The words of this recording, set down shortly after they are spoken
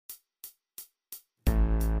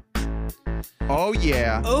Oh,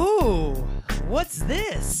 yeah. Oh, what's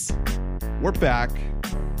this? We're back.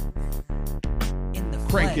 In the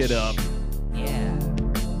Crank flesh. it up. Yeah.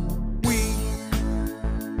 We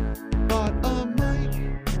bought a mic.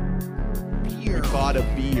 We bought a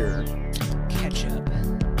beer. Ketchup.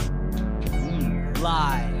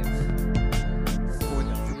 Live. For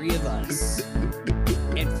the three of us.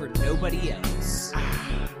 And for nobody else.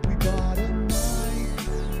 We bought a mic.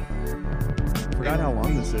 Forgot how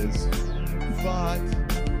long this is. But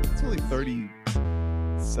it's only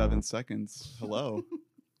 37 seconds. Hello.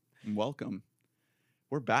 And welcome.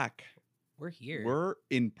 We're back. We're here. We're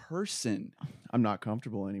in person. I'm not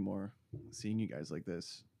comfortable anymore seeing you guys like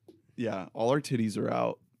this. Yeah, all our titties are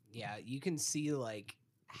out. Yeah, you can see like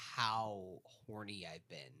how horny I've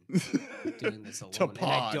been doing this alone. To And I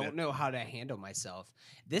pod. don't know how to handle myself.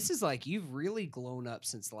 This is like you've really grown up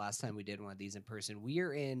since the last time we did one of these in person. We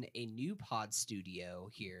are in a new pod studio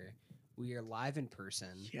here. We are live in person.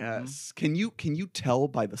 Yes. Can you tell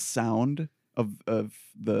by the sound of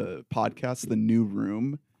the podcast, the new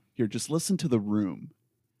room? Here, just listen to the room.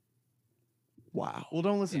 Wow. Well,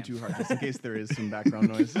 don't listen Yeah. too hard just in case there is some background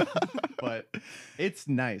noise. But it's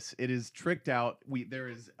nice. It is tricked out. There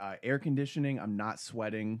is air conditioning. I'm not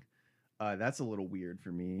sweating. That's a little weird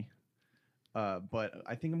for me. But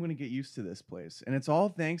I think I'm going to get used to this place. And it's all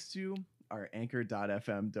thanks to our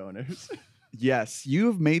Anchor.fm donors. Yes, you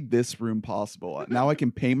have made this room possible. Now I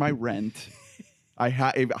can pay my rent. I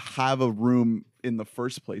have a room in the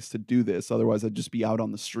first place to do this. Otherwise, I'd just be out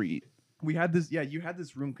on the street. We had this. Yeah, you had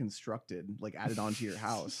this room constructed, like added onto your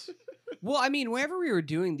house. Well, I mean, whenever we were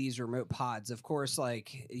doing these remote pods, of course,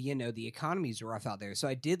 like, you know, the economy's rough out there. So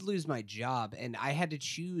I did lose my job and I had to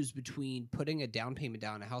choose between putting a down payment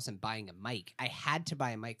down on a house and buying a mic. I had to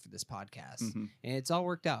buy a mic for this podcast. Mhm. And it's all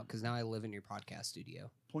worked out because now I live in your podcast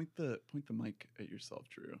studio. Point the mic at yourself,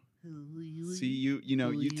 Drew. See,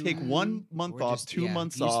 you take 1 month Or off, just, 2 yeah,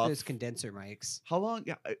 months use off. those condenser mics. How long?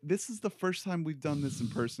 Yeah, this is the first time we've done this in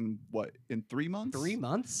person. What, in 3 months? 3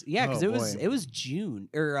 months? Yeah, because Oh, it boy. was June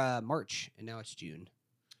or March, and now it's June.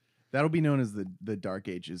 That'll be known as the dark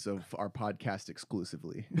ages of our podcast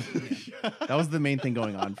exclusively. That was the main thing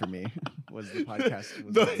going on for me. Was the podcast?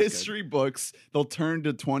 Was The not as good. history books, they'll turn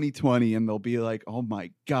to 2020 and they'll be like, oh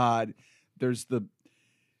my God, there's the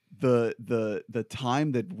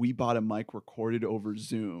time that we bought a mic recorded over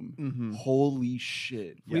Zoom. Mhm. Holy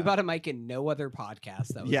shit. We Yeah. bought a mic in no other podcast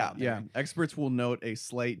that was Yeah, out there. Yeah, experts will note a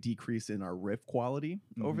slight decrease in our riff quality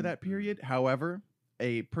over Mhm. that period. However,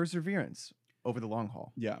 a perseverance over the long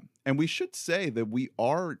haul. Yeah. And we should say that we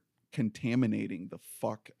are contaminating the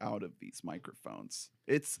fuck out of these microphones.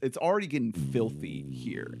 It's already getting filthy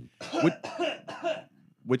here.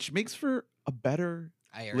 Which makes for a better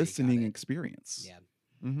I already got listening it. experience. Yeah.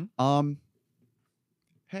 Mm-hmm.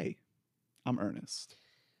 Hey, I'm Ernest.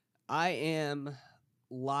 I am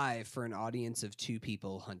live for an audience of 2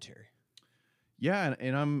 people, Hunter. Yeah,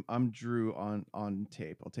 and I'm Drew on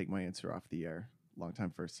tape. I'll take my answer off the air. Long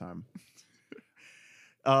time, first time.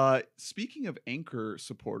 Speaking of Anchor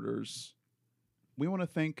supporters, we want to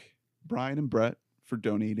thank Brian and Brett for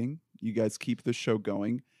donating. You guys keep the show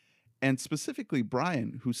going. And specifically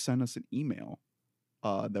Brian, who sent us an email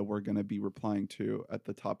that we're going to be replying to at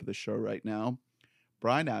the top of the show right now.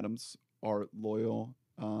 Brian Adams, our loyal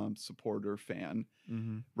supporter fan,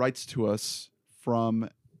 Mm-hmm. writes to us from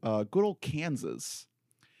good old Kansas.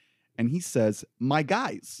 And he says, my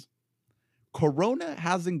guys, Corona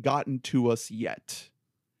hasn't gotten to us yet.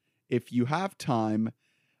 If you have time,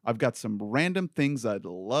 I've got some random things I'd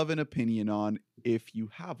love an opinion on if you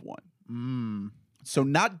have one. So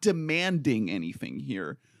not demanding anything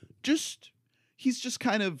here. He's just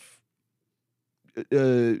kind of,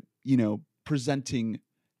 presenting,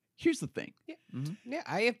 here's the thing. Yeah,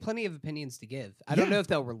 I have plenty of opinions to give. I Yeah. don't know if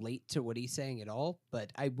they'll relate to what he's saying at all,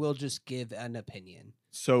 but I will just give an opinion.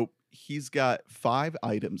 So he's got 5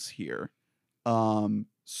 items here.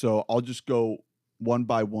 So I'll just go one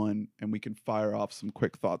by one and we can fire off some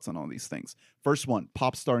quick thoughts on all these things. First one,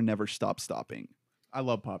 Popstar Never Stop Stopping. I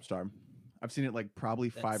love Popstar. I've seen it like probably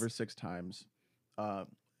 5 That's- or 6 times.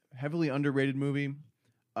 Heavily underrated movie.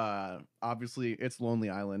 Obviously, it's Lonely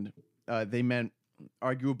Island. They meant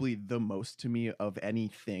arguably the most to me of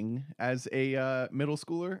anything as a middle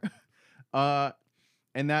schooler.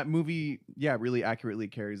 And that movie, yeah, really accurately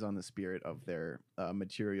carries on the spirit of their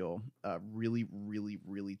material. Really, really,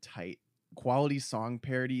 really tight quality song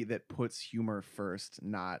parody that puts humor first,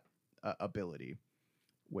 not ability,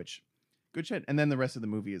 which good shit. And then the rest of the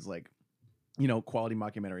movie is like, quality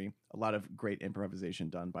mockumentary, a lot of great improvisation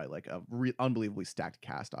done by like a unbelievably stacked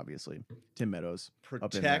cast, obviously. Tim Meadows.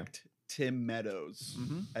 Up in there. Protect Tim Meadows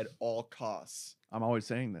Mhm. at all costs. I'm always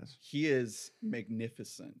saying this. He is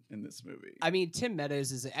magnificent in this movie. I mean, Tim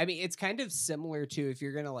Meadows is. I mean, it's kind of similar to, if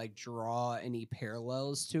you're gonna like draw any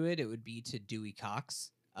parallels to it, it would be to Dewey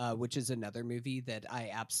Cox, which is another movie that I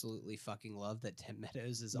absolutely fucking love. That Tim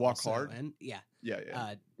Meadows is Walk also Hard? in. Yeah,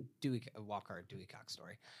 Yeah. Walk Hard, Dewey Cox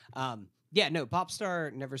story. Yeah, no,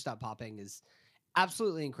 Popstar Never Stop Popping is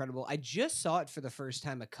absolutely incredible. I just saw it for the first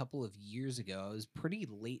time a couple of years ago. I was pretty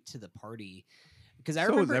late to the party because I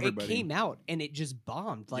So was remember it everybody. came out and it just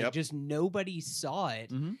bombed. Like Yep. just nobody saw it.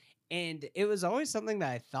 Mhm. And it was always something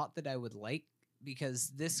that I thought that I would like, because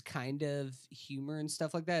this kind of humor and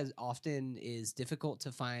stuff like that is difficult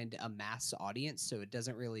to find a mass audience, so it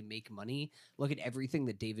doesn't really make money. Look at everything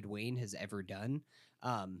that David Wayne has ever done.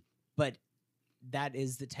 But that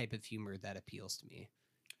is the type of humor that appeals to me.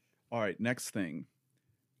 All right, next thing.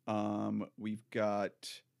 We've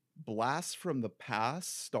got Blast from the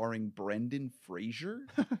Past starring Brendan Fraser.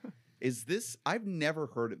 Is this? I've never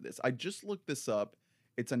heard of this. I just looked this up.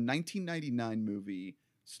 It's a 1999 movie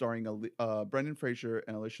starring Brendan Fraser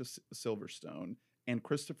and Alicia Silverstone and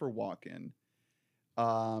Christopher Walken.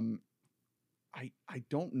 I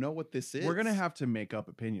don't know what this is. We're gonna have to make up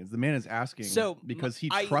opinions. The man is asking So, because he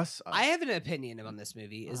I- trusts us. I have an opinion on this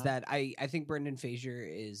movie. Is Uh-huh. that I think Brendan Fraser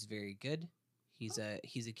is very good. He's a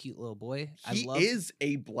cute little boy. He is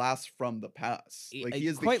a blast from the past. Like he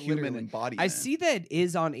is the Quite human literally. embodiment. I see that it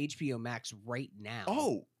is on HBO Max right now.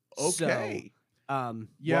 Oh, So, okay.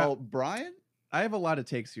 Yeah, Well, Brian. I have a lot of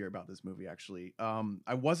takes here about this movie. Actually,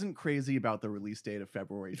 I wasn't crazy about the release date of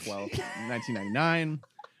February 12th, 1999.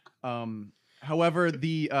 However,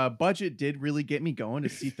 the budget did really get me going to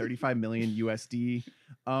see 35 million USD.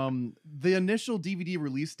 The initial DVD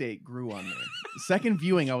release date grew on me. Second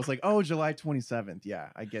viewing, I was like, "Oh, July 27th." Yeah,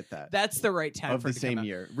 I get that. that's the right time Of for the it to come same out.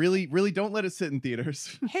 year. Really, really, don't let it sit in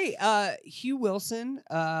theaters. Hey, Hugh Wilson,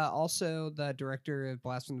 also the director of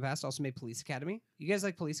Blast from the Past, also made Police Academy. You guys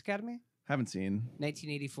like Police Academy? Haven't seen.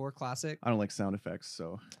 1984 classic. I don't like sound effects,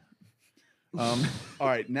 so. All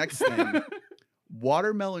right, next thing.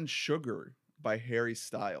 Watermelon Sugar by Harry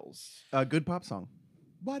Styles. Good pop song.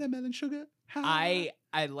 Watermelon Sugar. I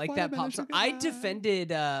like that Watermelon pop song. Sugar I High.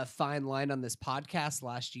 defended Fine Line on this podcast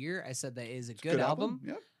last year. I said that it is a good Good album.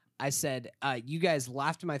 Yep. I said you guys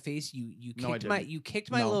laughed in my face. You No, I kicked my didn't. you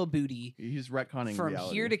kicked my No. little booty He's retconning from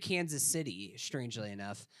reality. here to Kansas City. Strangely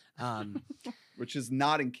enough, Which is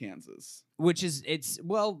not in Kansas. which is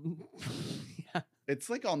yeah, It's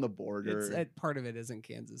like on the border. it's part of it is in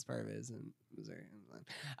Kansas, part of it is in Missouri.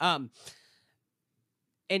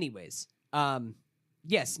 Anyways,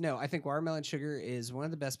 yes, no, I think Watermelon Sugar is one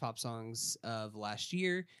of the best pop songs of last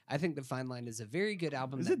year. I think The Fine Line is a very good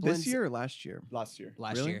album. Is that it blends this year or last year? Last year.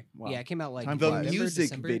 Last Really? year. Wow. Yeah, it came out like Time The flies. November, music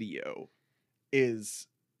December. video is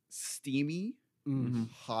steamy, Mm.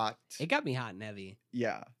 hot. It got me hot and heavy.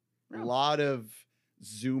 Yeah. A Wow. lot of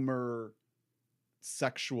Zoomer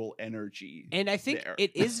sexual energy. And I think there.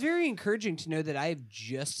 it is very encouraging to know that I have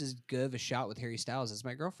just as good of a shot with Harry Styles as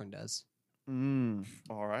my girlfriend does.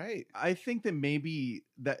 All right. I think that maybe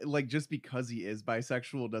that, like, just because he is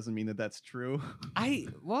bisexual doesn't mean that that's true.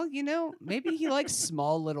 Well, maybe he likes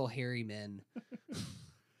small little hairy men.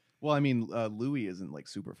 Well, I mean, Louis isn't like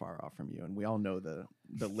super far off from you, and we all know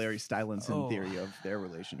the Larry Stylinson Oh. theory of their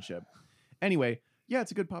relationship. Anyway, yeah,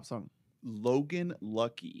 it's a good pop song. Logan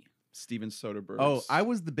Lucky, Steven Soderbergh. Oh, I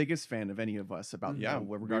was the biggest fan of any of us about yeah.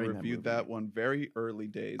 We regarding reviewed that, that one very early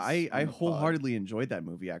days. I on the pod. wholeheartedly enjoyed that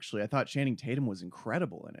movie. Actually, I thought Channing Tatum was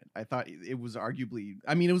incredible in it. I thought it was arguably,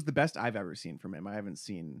 I mean, it was the best I've ever seen from him. I haven't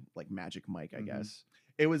seen like Magic Mike, I Mhm. guess.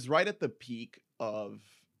 It was right at the peak of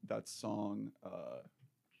that song.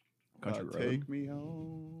 Country Road. Take me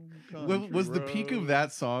home. Was the peak of Road.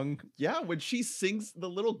 that song? Yeah, when she sings the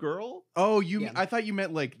little girl. Oh, Yeah. I thought you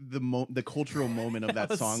meant like the cultural moment of that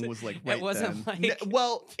was- song was like right it wasn't then. like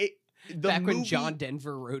Well, the back movie, when John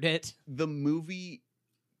Denver wrote it. the movie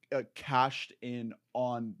cashed in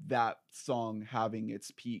on that song having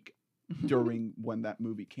its peak during when that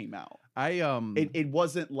movie came out. It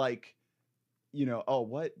wasn't like, oh,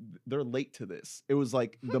 what, they're late to this. It was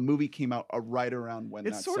like the movie came out right around when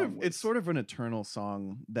it's that sort song of was. it's sort of an eternal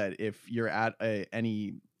song that if you're at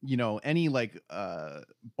any like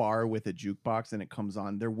bar with a jukebox and it comes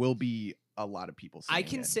on, there will be a lot of people singing I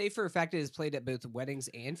can it. say for a fact it is played at both weddings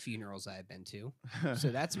and funerals I've been to. So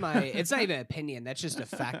that's it's not even an opinion. That's just a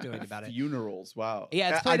factoid about it. Funerals. Wow.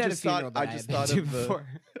 Yeah, it's I played at a just thought- funeral that I I just have thought been to of the. before.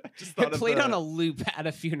 I just thought It of played the, on a loop at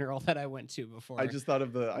a funeral that I went to before. I just thought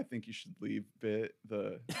of the. I think you should leave bit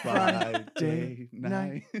the Friday Friday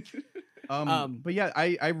night. But yeah,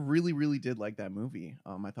 I really, really did like that movie.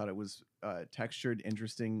 I thought it was textured,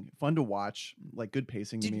 interesting, fun to watch, like good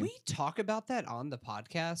pacing. Did we talk about that on the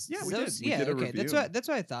podcast? Yeah, we That did. was- We yeah, did a okay. review. That's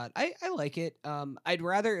what I thought. I like it. I'd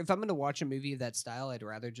rather, if I'm going to watch a movie of that style, I'd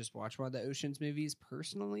rather just watch one of the Ocean's movies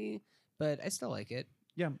personally. But I still like it.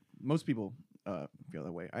 Yeah, most people feel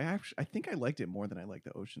that way. I think I liked it more than I like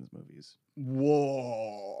the Ocean's movies.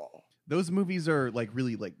 Whoa. Those movies are like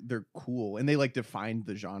really like they're cool and they like define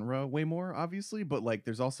the genre way more, obviously. But like,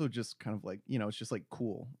 there's also just kind of like it's just like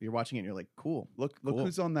cool. You're watching it and you're like, cool. Look Cool.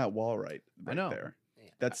 who's on that wall right know. there. Yeah.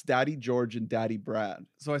 That's Daddy George and Daddy Brad.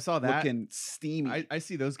 So I saw that. Looking steamy. I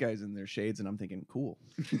see those guys in their shades and I'm thinking, cool.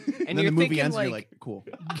 And then the you're movie thinking, ends and you're like, like, cool.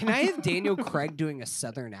 Can I have Daniel Craig doing a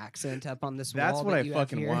Southern accent up on this That's wall? what that I you have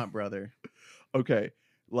fucking here? want, brother. Okay.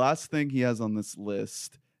 Last thing he has on this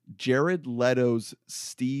list, Jared Leto's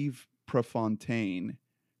Steve Prefontaine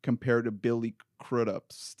compared to Billy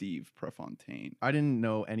Crudup's Steve Prefontaine. I didn't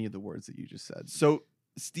know any of the words that you just said. So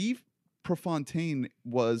Steve Prefontaine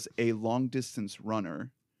was a long distance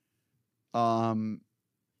runner. And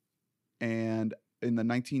in the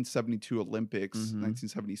 1972 Olympics, Mhm.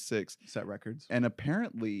 1976, Set records. and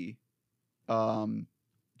apparently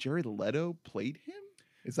Jared Leto played him?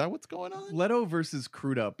 Is that what's going on? Leto versus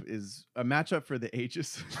Crudup is a matchup for the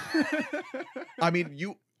ages. I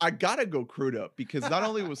mean, I gotta go Crudup because not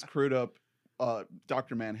only was Crudup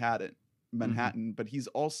Dr. Manhattan, but he's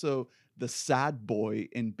also the sad boy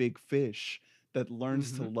in Big Fish that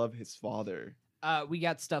learns to love his father. We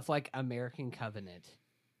got stuff like American Covenant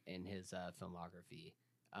in his filmography.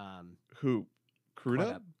 Who?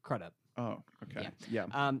 Crudup? Crudup. Oh, okay.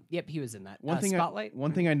 Yeah. Yep, he was in that. One thing, Spotlight.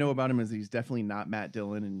 one thing I know about him is that he's definitely not Matt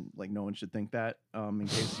Dillon, and like no one should think that. In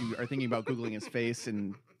case you are thinking about googling his face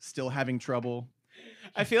and still having trouble.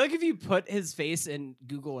 I feel like if you put his face in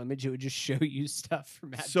Google Image, it would just show you stuff from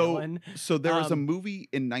Matt Dillon. So there was a Um, movie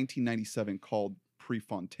in 1997 called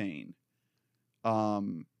Prefontaine.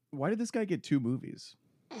 Why did this guy get 2 movies?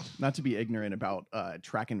 Not to be ignorant about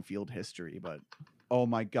track and field history, but Oh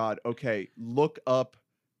my God. Okay, look up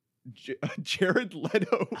Jared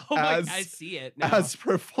Leto Oh my! as I see it now. as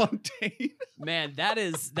Prefontaine. Man, that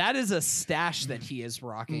is a stash that he is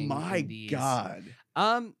rocking. My in these. God.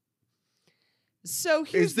 So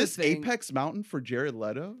here's Is this the thing. Apex Mountain for Jared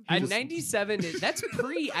Leto? He At was- 97, that's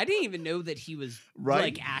pre. I didn't even know that he was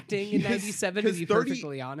Right. like acting in Yes, 97. To 'cause be 30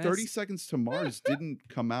 perfectly honest, 30 Seconds to Mars didn't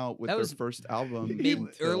come out with That their was first album. early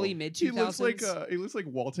until- mid he 2000s. looks like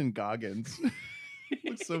Walton Goggins. He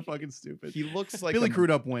looks so fucking stupid. He looks like Billy a-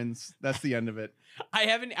 Crudup wins. That's the end of it. I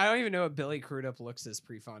don't even know what Billy Crudup looks as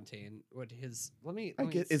Prefontaine. What his? Let me.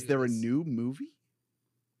 Is there a new movie?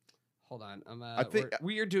 Hold on. I think-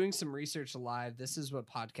 we are doing some research live. This is what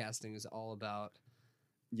podcasting is all about.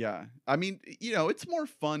 Yeah. I mean, it's more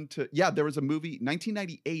fun to. Yeah, there was a movie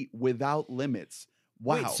 1998 Without Limits.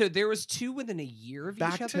 Wow. Wait, so there was 2 within a year of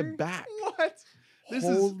back each other? to back. What? This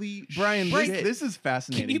is Holy Brian. shit. This is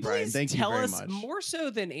fascinating. Can you Brian. please Thank you tell very us much. more so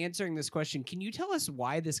than answering this question? Can you tell us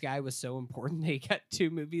why this guy was so important? They got 2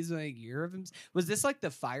 movies in a year of him. Was this like the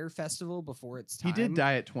Fire Festival before its time? He did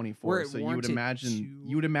die at Where 24, it so you would warranted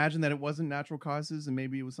imagine that it wasn't natural causes and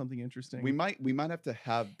maybe it was something interesting. We might have to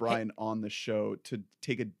have Brian on the show to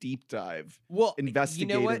take a deep dive, Well,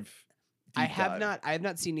 investigative. You know what? I deep have dive.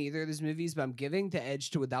 not seen either of these movies, but I'm giving the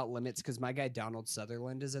edge to Without Limits because my guy Donald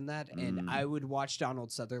Sutherland is in that, and I would watch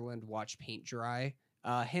Donald Sutherland watch paint dry.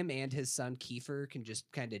 Him and his son Kiefer can just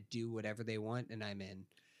kind of do whatever they want, and I'm in.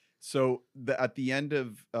 So at the end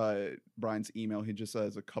of Brian's email, he just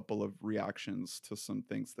has a couple of reactions to some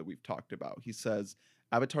things that we've talked about. He says,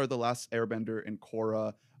 Avatar: The Last Airbender and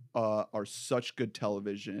Korra are such good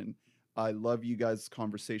television. I love you guys'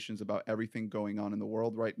 conversations about everything going on in the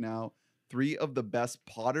world right now. 3 of the best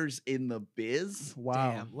Potters in the biz.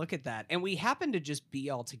 Wow. Damn, look at that. And we happen to just be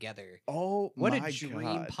all together. Oh, What my a dream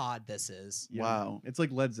God. pod this is. Yeah. Wow. It's like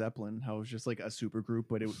Led Zeppelin, how it was just like a super group,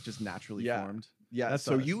 but it was just naturally Yeah. formed. Yeah, That's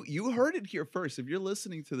so us. you heard it here first. If you're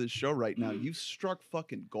listening to this show right now, you've struck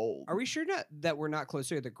fucking gold. Are we sure that we're not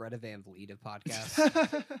closer to the Greta Van Vliet of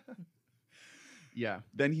podcasts? Yeah.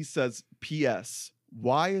 Then he says, P.S.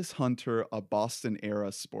 Why is Hunter a Boston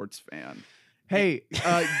era sports fan? Hey,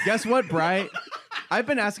 guess what, Brian? I've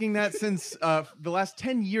been asking that since the last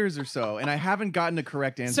 10 years or so, and I haven't gotten a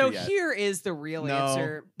correct answer So yet. here is the real No.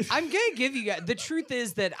 answer. I'm gonna give you guys. The truth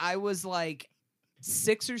is that I was like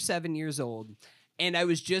 6 or 7 years old, and I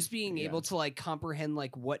was just being Yeah. able to like comprehend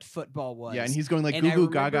like what football was. Yeah, and he's going like And I goo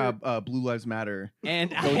goo gaga, remember- Blue Lives Matter.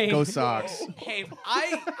 and Go Sox. Hey,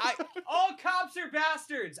 I all cops are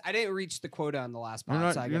bastards. I didn't reach the quota on the last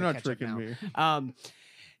pod, so I You're gotta not catch tricking up me. now.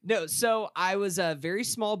 No, so I was a very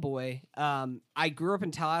small boy. I grew up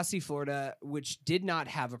in Tallahassee, Florida, which did not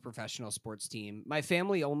have a professional sports team. My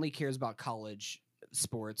family only cares about college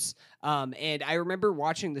sports. And I remember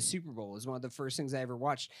watching the Super Bowl. It was one of the first things I ever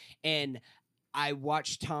watched. And I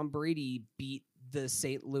watched Tom Brady beat the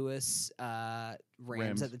St. Louis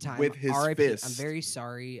Rams at the time. With his RIP. fist. I'm very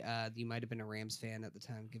sorry. You might have been a Rams fan at the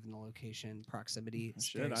time, given the location, proximity.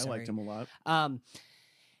 Shit, I liked him a lot.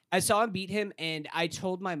 I saw him beat him, and I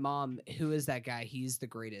told my mom, "Who is that guy? He's the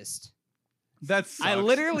greatest." That's I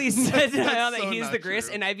literally said to my mom That's that so he's not the greatest,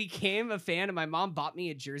 true. and I became a fan. And my mom bought me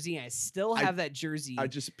a jersey, and I still have that jersey. I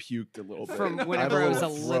just puked a little bit. From I have whenever I was a throw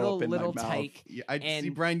little up in my little mouth. tyke. Yeah, I see,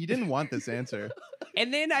 And- Brian. You didn't want this answer.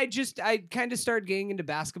 And then I kind of started getting into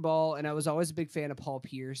basketball, and I was always a big fan of Paul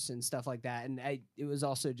Pierce and stuff like that. And I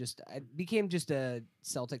became just a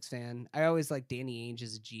Celtics fan. I always liked Danny Ainge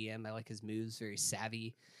as a GM. I like his moves, very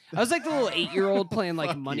savvy. I was like the little 8-year-old playing like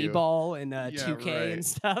Fuck you. Moneyball and Yeah, 2K right. and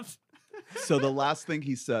stuff. So the last thing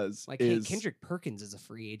he says Like, hey, is, Kendrick Perkins is a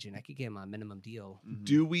free agent. I could get him on a minimum deal.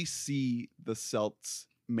 do we see the Celts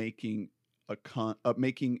making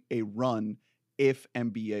a run if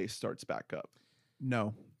NBA starts back up?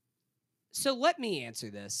 No. So let me answer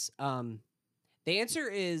this. The answer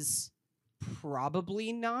is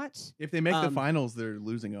probably not. If they make the Um, finals, they're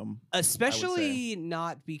losing them. Especially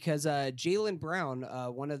not because Jaylen Brown,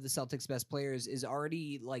 one of the Celtics' best players, is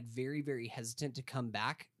already like very, very hesitant to come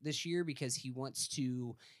back this year because he wants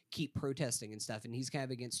to keep protesting and stuff, and he's kind of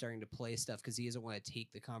against starting to play stuff because he doesn't want to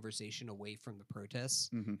take the conversation away from the protests,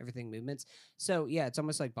 Mhm. everything movements. So yeah, it's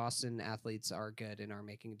almost like Boston athletes are good and are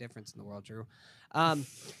making a difference in the world, Drew.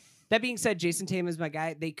 That being said, Jason Tatum is my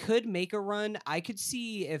guy. They could make a run. I could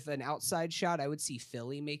see if an outside shot, I would see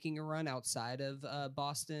Philly making a run outside of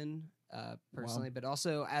Boston personally. But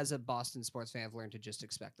also as a Boston sports fan, I've learned to just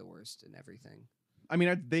expect the worst in everything. I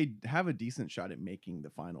mean, they have a decent shot at making the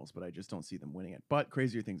finals, but I just don't see them winning it. But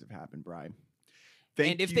crazier things have happened, Brian.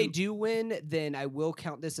 Thank And if you. they do win, then I will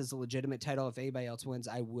count this as a legitimate title. If anybody else wins,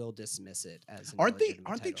 I will dismiss it as an aren't they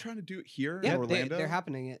illegitimate title. trying to do it here Yeah, in Orlando? they're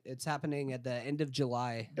happening. It's happening at the end of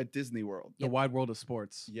July. At Disney World. The wide world of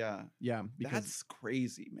sports. Yeah, Yeah, because that's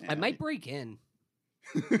crazy, man. I might break in.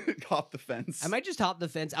 Hop the fence. I might just hop the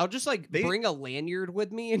fence. I'll just like They- bring a lanyard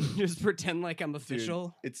with me and just pretend like I'm Dude,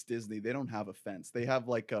 official. it's Disney. They don't have a fence. They have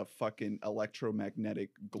like a fucking electromagnetic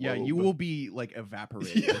globe. yeah, you will be like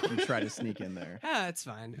evaporated if you try to sneak in there. Ah, it's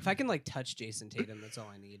fine. If I can like touch Jason Tatum, that's all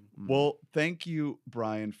I need. Well, thank you,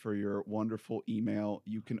 Brian, for your wonderful email.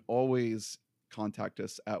 You can always contact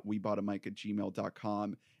us at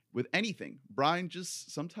weboughtamike@gmail.com with anything. Brian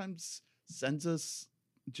just sometimes sends us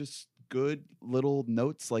just good little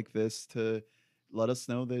notes like this to let us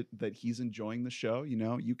know that he's enjoying the show. You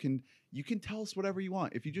know, you can tell us whatever you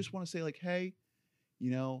want. If you just want to say like, hey,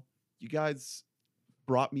 you know, you guys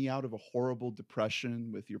brought me out of a horrible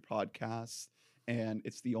depression with your podcast, and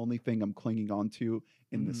it's the only thing I'm clinging on to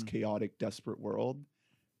in this Mhm. chaotic, desperate world.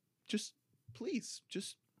 Just please,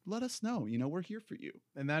 just let us know. You know, we're here for you.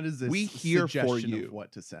 And that is We this here for suggestion you. of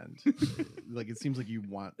what to send. Like it seems like you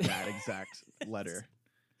want that exact letter.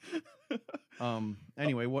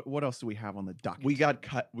 Anyway, what else do we have on the docket? We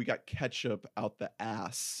got ketchup out the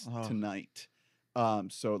ass Oh. tonight.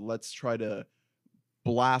 So let's try to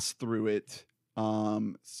blast through it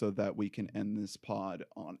so that we can end this pod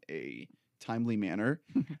on a timely manner.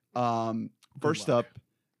 First luck.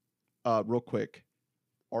 up, real quick,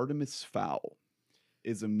 Artemis Fowl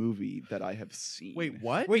is a movie that I have seen. Wait,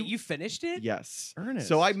 what? Wait, you finished it? Yes. Ernest.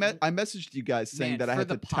 So I messaged you guys saying Man, that I for had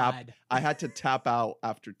the to tap pod. I had to tap out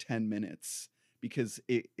after 10 minutes because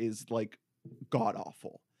it is like god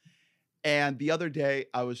awful. And the other day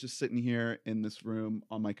I was just sitting here in this room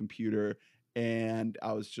on my computer and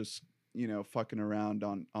I was just, you know, fucking around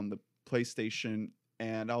on the PlayStation,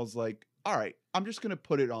 and I was like, all right, I'm just going to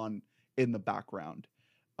put it on in the background.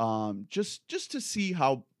 Just to see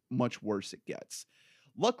how much worse it gets.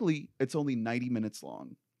 Luckily, it's only 90 minutes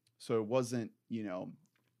long. So it wasn't, you know,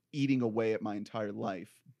 eating away at my entire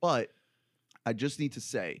life. But I just need to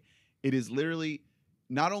say, it is literally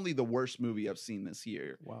not only the worst movie I've seen this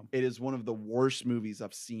year, Wow. it is one of the worst movies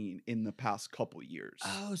I've seen in the past couple years.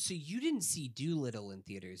 Oh, so you didn't see Doolittle in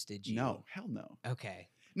theaters, did you? No, hell no. Okay.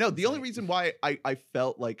 No, the only Right. reason why I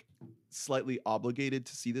felt like slightly obligated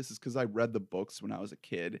to see this is because I read the books when I was a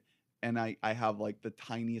kid, and I have like the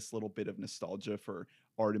tiniest little bit of nostalgia for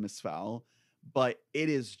Artemis Fowl, but it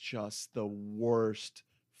is just the worst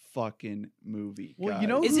fucking movie. Well, you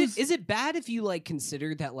know guys. who's- Is it bad if you like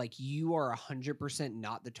consider that like you are 100%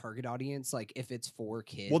 not the target audience? Like if it's for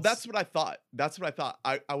kids? Well, that's what I thought.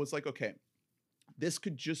 I was like, okay, this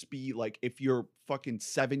could just be like, if you're fucking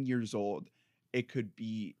 7 years old, it could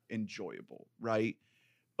be enjoyable, right?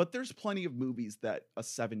 But there's plenty of movies that a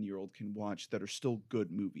 7-year-old can watch that are still good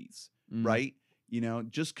movies, Mm. right? You know,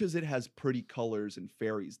 just because it has pretty colors and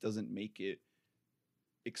fairies doesn't make it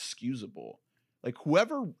excusable. Like,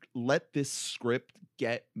 whoever let this script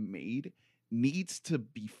get made needs to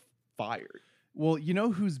be fired. Well, you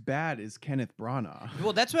know who's bad is Kenneth Branagh.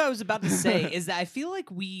 Well, that's what I was about to say, is that I feel like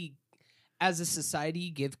we, as a society,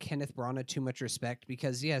 give Kenneth Branagh too much respect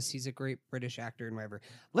because, yes, he's a great British actor and whatever.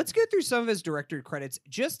 Let's go through some of his director credits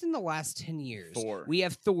just in the last 10 years. Thor. We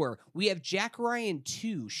have Thor. We have Jack Ryan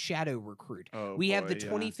 2, Shadow Recruit. Oh, We have boy, the yeah.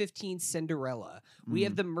 2015 Cinderella. We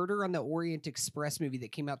have Mhm. the Murder on the Orient Express movie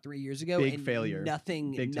that came out 3 years ago. Big and failure.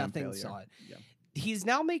 Nothing Big time nothing failure. saw it. Yeah. He's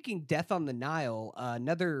now making Death on the Nile,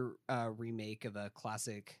 another remake of a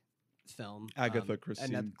classic film. Agatha Another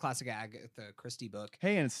Christie. classic Agatha Christie book.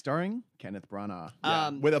 Hey, and it's starring Kenneth Branagh. Yeah,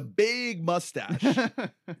 with a big mustache. Oh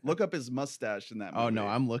Look up his mustache in that movie. no,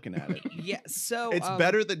 I'm looking at it. Yeah, so It's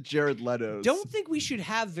better than Jared Leto's. Don't think we should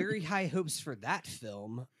have very high hopes for that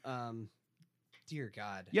film. Dear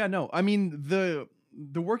God. Yeah, no. I mean, the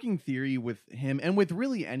working theory with him and with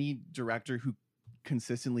really any director who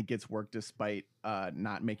consistently gets work despite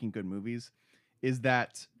not making good movies is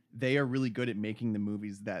that they are really good at making the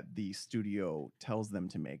movies that the studio tells them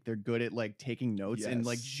to make. They're good at like taking notes and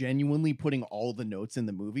like Yes. genuinely putting all the notes in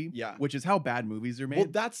the movie. Yeah. Which is how bad movies are made. Well,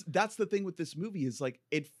 that's the thing with this movie is like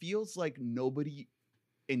it feels like nobody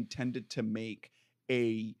intended to make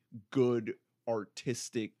a good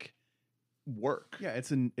artistic work. yeah,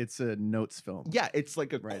 it's a notes film. Yeah, it's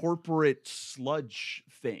like a Right. corporate sludge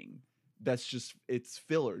thing. That's just it's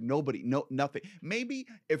filler. Nothing. Maybe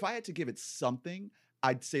if I had to give it something,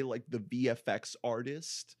 I'd say like the VFX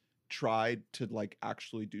artist tried to like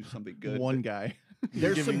actually do something good. One guy.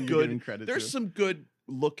 There's You're some giving- good- you're giving credit There's to. some good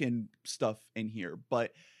looking stuff in here,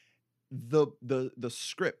 but the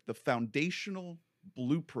script, the foundational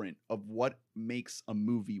blueprint of what makes a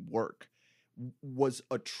movie work was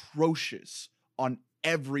atrocious on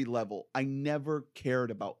every level. I never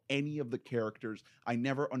cared about any of the characters. I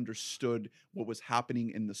never understood what was happening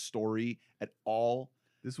in the story at all.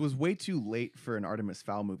 This was way too late for an Artemis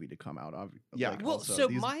Fowl movie to come out. Yeah. Like, Well, also, so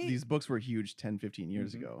these books were huge 10, 15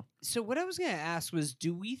 years Mhm. ago. So what I was going to ask was,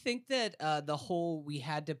 do we think that the whole we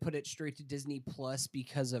had to put it straight to Disney Plus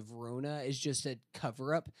because of Rona is just a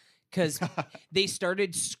cover up? Because they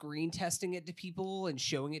started screen testing it to people and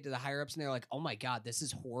showing it to the higher ups, and they're like, "Oh my god, this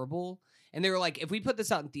is horrible!" And they were like, "If we put this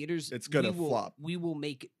out in theaters, It's gonna we will, flop. We will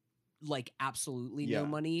make like absolutely Yeah. no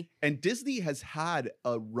money." And Disney has had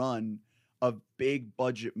a run of big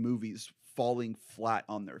budget movies falling flat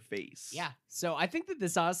on their face. Yeah. So I think that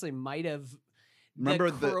this honestly might have.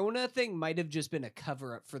 Remember the Corona thing might have just been a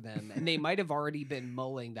cover up for them, and they might have already been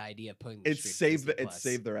mulling the idea of putting this It straight to saved Disney it Plus.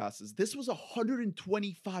 saved their asses. This was a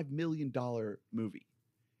 $125 million movie.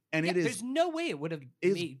 And Yeah, it is there's no way it would have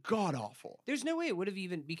is made. god awful. There's no way it would have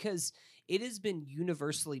even, because it has been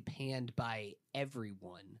universally panned by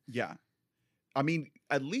everyone. Yeah. I mean,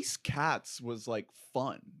 at least Cats was like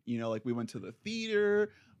fun. You know, like we went to the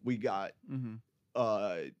theater, we got Mm-hmm.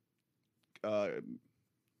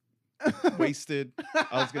 wasted,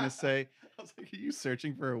 I was gonna say. I was like, are you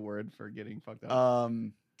searching for a word for getting fucked up?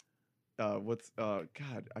 What's God,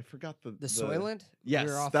 I forgot the The Soylent? Yes,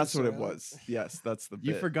 We were off that's the what it Soylent? was. Yes, that's the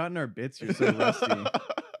You've bit. forgotten our bits. You're so rusty.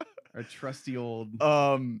 Our trusty old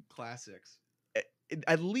classics.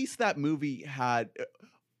 At least that movie had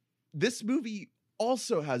this movie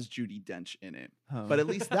also has Judi Dench in it. Huh. But at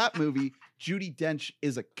least that movie, Judi Dench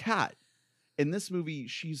is a cat. In this movie,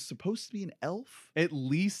 she's supposed to be an elf. At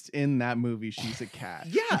least in that movie, she's a cat.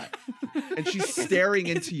 Yeah. And she's staring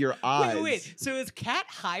into your eyes. Wait. So is Cat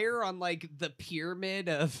higher on like the pyramid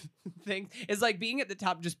of things? It's like being at the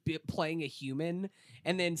top, just playing a human,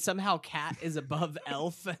 and then somehow Cat is above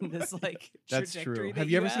Elf, and this like That's trajectory true. that Have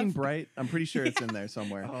you ever seen Bright? I'm pretty sure it's in there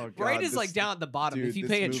somewhere. Oh, God, Bright is this- like down at the bottom. dude, if you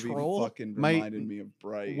this pay a movie troll, fucking My- reminded me of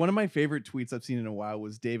Bright. One of my favorite tweets I've seen in a while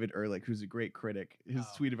was David Ehrlich, who's a great critic. His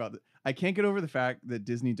Oh. tweet about I can't get over the fact that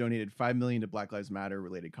Disney donated $5 million to Black Lives Matter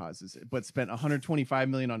related causes, but spent $125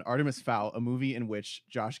 million on Artemis Fowl, a movie in which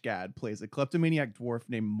Josh Gad plays a kleptomaniac dwarf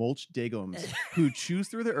named Mulch Dagums, who chews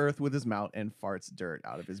through the earth with his mouth and farts dirt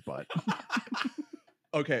out of his butt.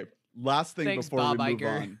 Okay, last thing Thanks, before Bob we move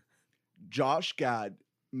Iger. on. Josh Gad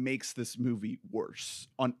makes this movie worse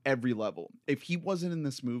on every level. If he wasn't in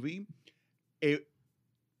this movie,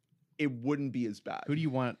 it wouldn't be as bad. Who do you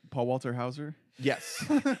want? Paul Walter Hauser? Yes.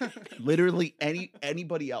 Literally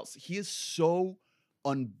anybody else. He is so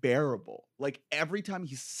unbearable. Like every time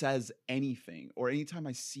he says anything or anytime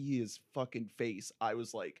I see his fucking face, I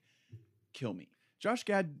was like, kill me. Josh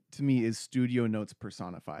Gad to me is studio notes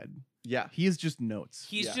personified. Yeah. He is just notes.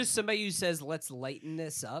 He's Yeah. just somebody who says, "Let's lighten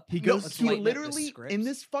this up." He No, goes- Let's he lighten up the literally in script."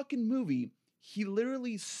 this fucking movie, he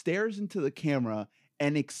literally stares into the camera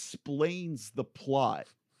and explains the plot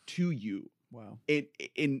to you Wow.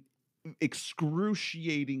 in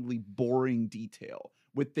excruciatingly boring detail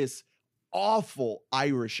with this awful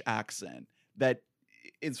Irish accent that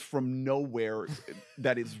is from nowhere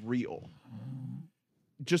that is real.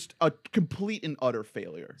 Just a complete and utter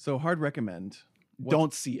failure. So hard recommend.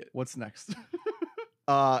 Don't see it. What's next?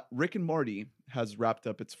 Rick and Morty has wrapped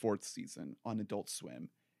up its 4th season on Adult Swim,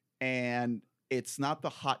 and it's not the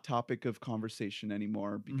hot topic of conversation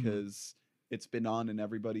anymore because it's been on and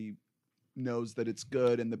everybody knows that it's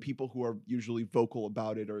good, and the people who are usually vocal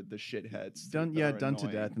about it are the shitheads. done that are done to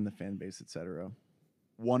annoying. death in the fan base, etc.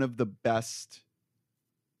 One of the best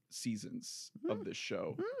seasons of this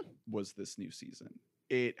show was this new season.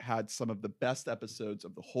 It had some of the best episodes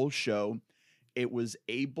of the whole show. It was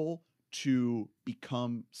able to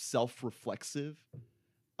become self-reflexive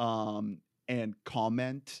and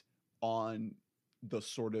comment on the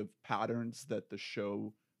sort of patterns that the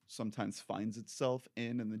show sometimes finds itself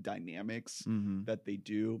in and the dynamics that they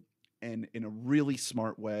do, and in a really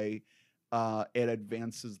smart way. It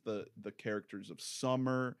advances the characters of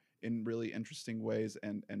Summer in really interesting ways,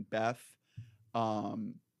 and Beth.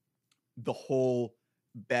 The whole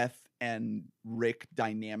Beth and Rick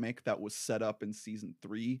dynamic that was set up in season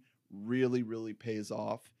 3 really, really pays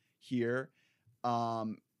off here.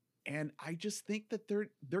 And I just think that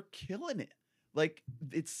they're killing it. Like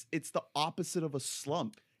it's the opposite of a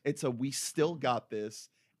slump. It's a we still got this,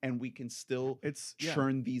 and we can still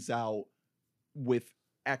churn these out with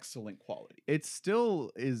excellent quality. It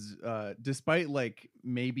still is, despite like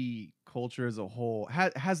maybe culture as a whole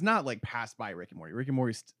has not like passed by Rick and Morty. Rick and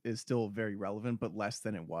Morty is still very relevant, but less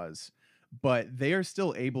than it was. But they are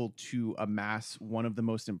still able to amass one of the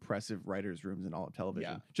most impressive writers' rooms in all of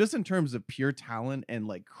television. Just in terms of pure talent and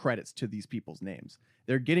like credits to these people's names.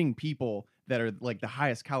 They're getting people that are like the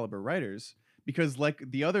highest caliber writers, because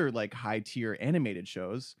like the other like high tier animated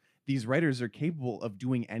shows, these writers are capable of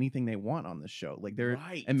doing anything they want on this show. Like their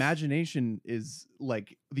imagination is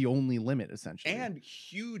like the only limit, essentially. And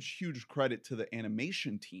huge credit to the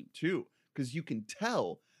animation team too, because you can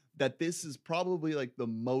tell that this is probably like the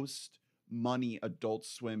most money Adult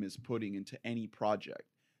Swim is putting into any project.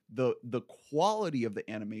 The quality of the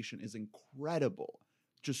animation is incredible.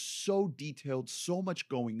 Just so detailed, so much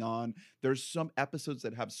going on. There's some episodes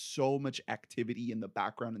that have so much activity in the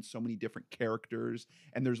background and so many different characters,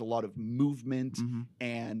 and there's a lot of movement,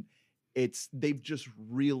 and they've just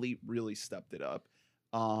really stepped it up.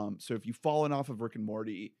 So if you've fallen off of Rick and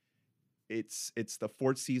Morty, it's the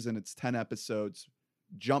 4th season, it's 10 episodes.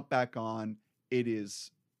 Jump back on. It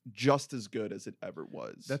is just as good as it ever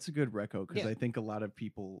was. That's a good reco, because I think a lot of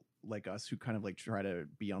people like us who kind of like try to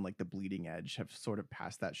be on like the bleeding edge have sort of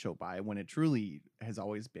passed that show by, when it truly has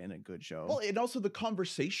always been a good show. Well, and also the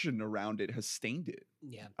conversation around it has stained it.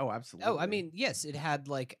 Yeah. Oh, absolutely. Oh, I mean, yes, it had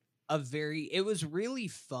like it was really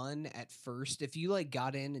fun at first. If you like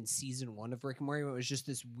got in season 1 of Rick and Morty, it was just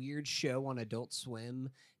this weird show on Adult Swim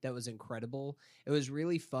that was incredible. It was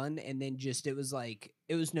really fun, and then just it was like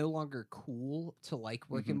it was no longer cool to like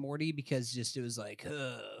Rick and Morty, because just it was like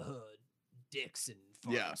dicks and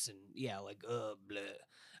farts and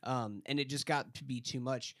blah. And it just got to be too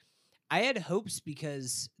much. I had hopes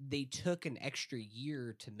because they took an extra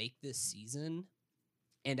year to make this season,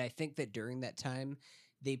 and I think that during that time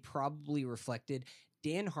they probably reflected.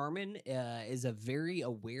 Dan Harmon is a very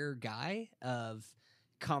aware guy of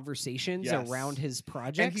conversations around his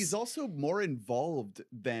projects. And he's also more involved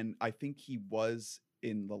than I think he was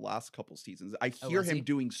in the last couple seasons. I hear him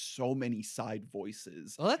doing so many side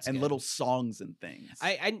voices and little songs and things.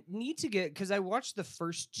 I need to get, because I watched the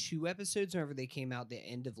first 2 episodes whenever they came out the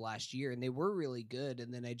end of last year, and they were really good,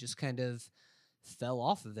 and then I just kind of fell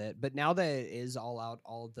off of it. But now that it is all out,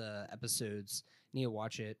 all of the episodes, I need to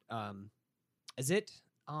watch it. Is it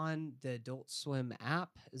on the Adult Swim app?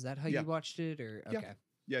 Is that how you watched it? Or okay.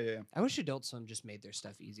 Yeah. I wish Adult Swim just made their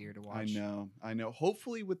stuff easier to watch. I know.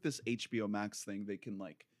 Hopefully with this HBO Max thing, they can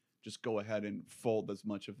like just go ahead and fold as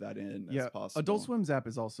much of that in as possible. Adult Swim's app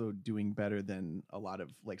is also doing better than a lot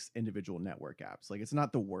of like individual network apps. Like it's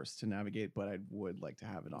not the worst to navigate, but I would like to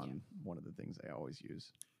have it on one of the things I always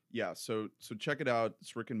use. Yeah, so check it out.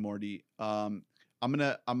 It's Rick and Morty. I'm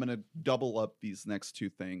gonna double up these next 2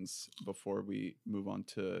 things before we move on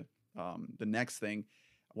to the next thing.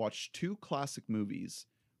 I watched 2 classic movies.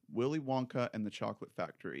 Willy Wonka and the Chocolate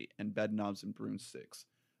Factory and Bedknobs and Broomsticks.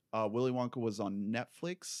 Willy Wonka was on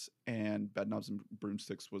Netflix and Bedknobs and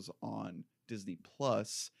Broomsticks was on Disney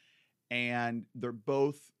Plus, and they're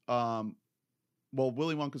both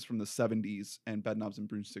Willy Wonka's from the 70s and Bedknobs and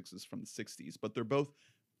Broomsticks is from the 60s, but they're both,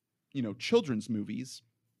 children's movies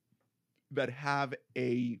that have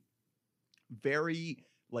a very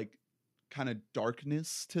like kind of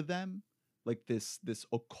darkness to them, like this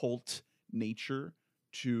occult nature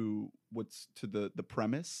to the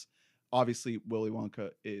premise. Obviously, Willy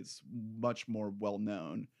Wonka is much more well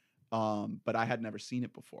known, but I had never seen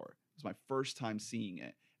it before. It was my first time seeing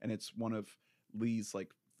it, and it's one of Lee's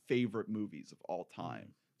like favorite movies of all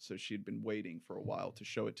time. So she had been waiting for a while to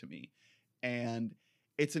show it to me, and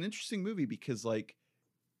it's an interesting movie because like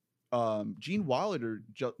Gene Wilder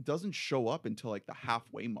doesn't show up until like the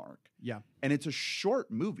halfway mark. Yeah. And it's a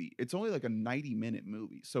short movie. It's only like a 90-minute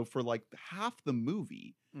movie. So for like half the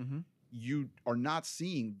movie, you are not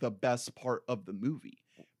seeing the best part of the movie.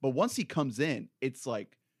 But once he comes in, it's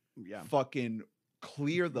like fucking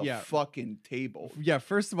clear the fucking table. Yeah,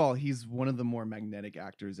 first of all, he's one of the more magnetic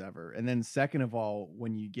actors ever. And then second of all,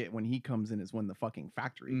 when he comes in is when the fucking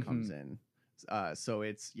factory comes in. So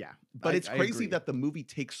it's but it's crazy that the movie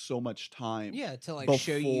takes so much time. Yeah, to like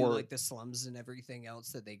show you like the slums and everything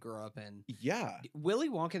else that they grow up in. Yeah, Willy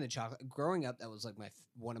Wonka and the Chocolate. Growing up, that was like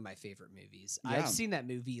one of my favorite movies. Yeah. I've seen that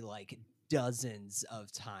movie like dozens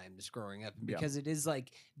of times growing up because it is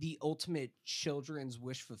like the ultimate children's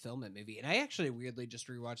wish fulfillment movie. And I actually weirdly just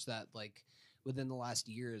rewatched that like within the last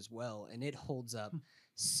year as well, and it holds up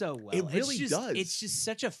so well. It really does. It's just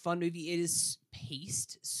such a fun movie. It is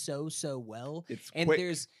paced so well. It's and quick.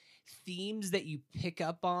 There's themes that you pick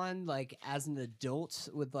up on like as an adult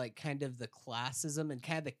with like kind of the classism and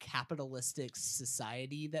kind of the capitalistic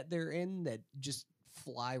society that they're in that just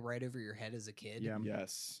fly right over your head as a kid. Yeah.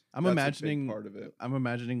 Yes. I'm That's a imagining big part of it. I'm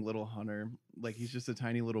imagining little Hunter, like he's just a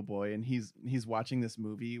tiny little boy, and he's watching this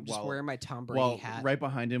movie Just wearing my Tom while Brady hat. right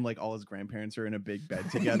behind him, like all his grandparents are in a big bed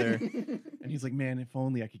together, and he's like, "Man, if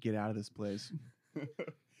only I could get out of this place."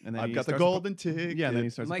 And then I've he got the starts golden ticket. Yeah, and then he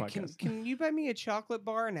starts I'm a like, podcast. can you buy me a chocolate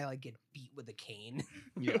bar? And I like get beat with a cane.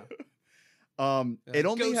 Yeah, It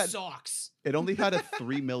only Go had Sox. It only had a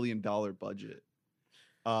 $3 million budget.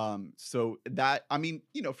 So that, I mean,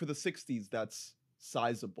 for the 60s, that's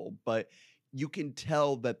sizable, but you can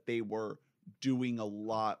tell that they were doing a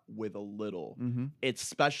lot with a little.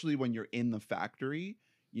 Especially when you're in the factory,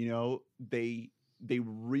 they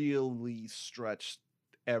really stretched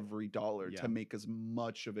every dollar to make as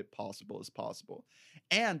much of it possible as possible.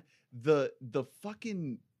 And the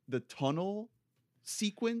tunnel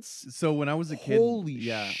sequence. So when I was a kid, Holy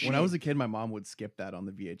when I was a shit. kid, my mom would skip that on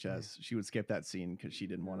the VHS. She would skip that scene because she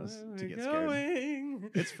didn't want us to get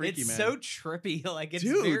scared. It's freaky, It's man. so trippy. Like it's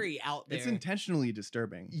Dude, very out there. It's intentionally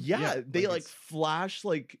disturbing. Yeah, they like it's- flash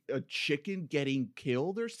like a chicken getting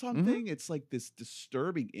killed or something. It's like this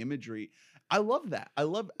disturbing imagery. I love that.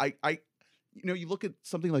 I you look at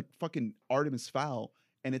something like fucking Artemis Fowl,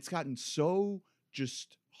 and it's gotten so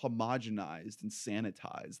just homogenized and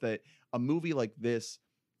sanitized that a movie like this,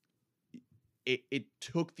 it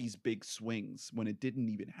took these big swings when it didn't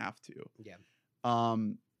even have to. Yeah.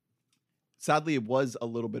 Sadly, it was a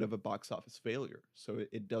little bit of a box office failure, so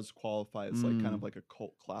it does qualify as like kind of like a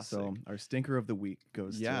cult classic. So our stinker of the week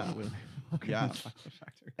goes Yeah. to Willy Yeah.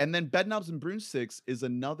 Factory. And then Bedknobs and Broomsticks is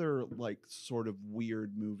another like sort of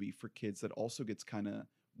weird movie for kids that also gets kind of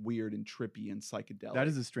weird and trippy and psychedelic. That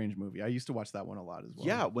is a strange movie. I used to watch that one a lot as well.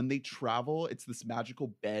 Yeah, when they travel, it's this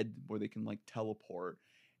magical bed where they can like teleport.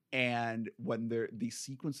 And when these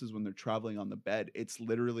sequences when they're traveling on the bed, it's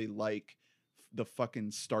literally like the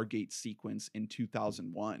fucking Stargate sequence in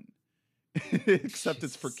 2001. Except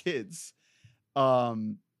it's for kids.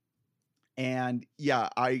 And yeah,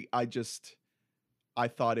 I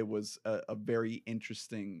thought it was a very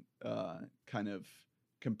interesting kind of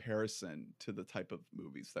comparison to the type of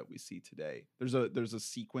movies that we see today. There's a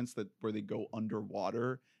sequence where they go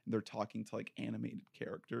underwater and they're talking to like animated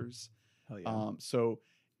characters. Hell yeah. So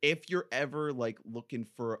if you're ever like looking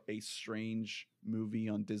for a strange movie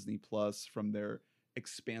on Disney Plus from their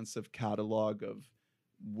expansive catalog of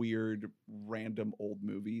weird random old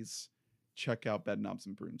movies, check out Bedknobs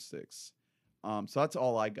and Broomsticks. So that's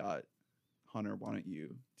all I got. Hunter, why don't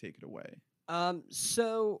you take it away?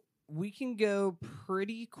 So we can go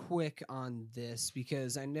pretty quick on this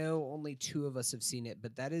because I know only two of us have seen it,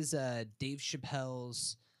 but that is Dave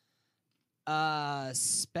Chappelle's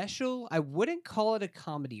special. I wouldn't call it a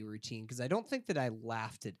comedy routine because I don't think that I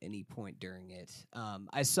laughed at any point during it.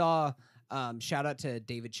 I saw shout out to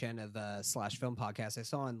David Chen of / Film Podcast. I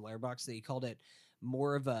saw on Letterboxd that he called it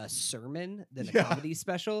more of a sermon than a Yeah. comedy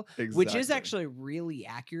special, Exactly. which is actually really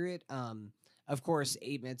accurate. Of course,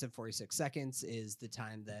 8 minutes and 46 seconds is the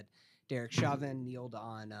time that Derek Chauvin kneeled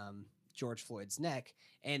on George Floyd's neck,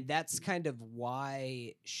 and that's kind of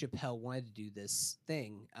why Chappelle wanted to do this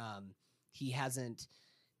thing. He hasn't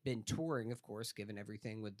been touring, of course, given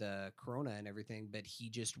everything with the corona and everything, but he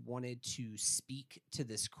just wanted to speak to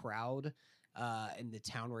this crowd in the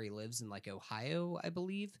town where he lives in like Ohio, I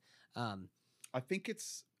believe. I think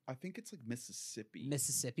it's like Mississippi.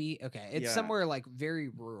 Mississippi. Okay. It's Yeah. somewhere like very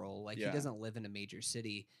rural. Like Yeah. he doesn't live in a major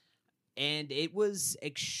city. And it was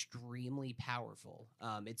extremely powerful.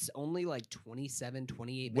 It's only like 27,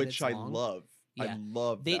 28 minutes which I long. love. Yeah. I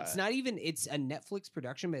love that. It's not even, it's a Netflix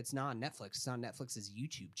production, but it's not on Netflix. It's on Netflix's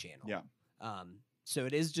YouTube channel. Yeah. So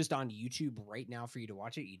it is just on YouTube right now for you to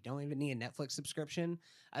watch it. You don't even need a Netflix subscription.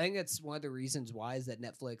 I think that's one of the reasons why is that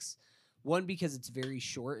Netflix, one, because it's very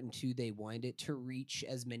short, and two, they wanted it to reach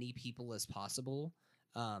as many people as possible.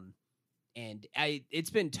 And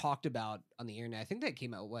it's been talked about on the internet. I think that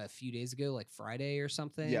came out a few days ago, like Friday or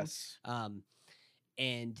something. Yes.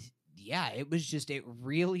 And yeah, it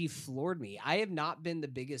really floored me. I have not been the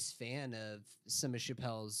biggest fan of some of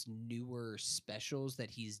Chappelle's newer specials that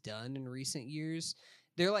he's done in recent years.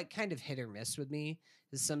 They're like kind of hit or miss with me.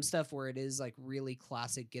 There's some stuff where it is like really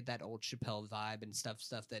classic, get that old Chappelle vibe, and stuff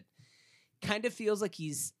that kind of feels like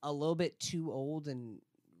he's a little bit too old and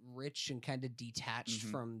rich and kind of detached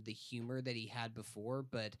Mhm. from the humor that he had before.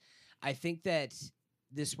 But I think that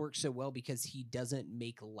this works so well because he doesn't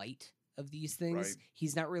make light of these things. Right.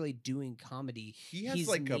 He's not really doing comedy. He has He's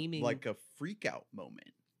like naming- a freak out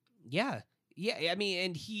moment. Yeah. I mean,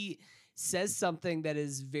 and he says something that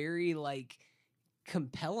is very like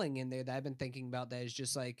compelling in there that I've been thinking about, that is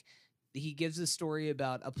just like, he gives a story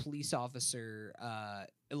about a police officer,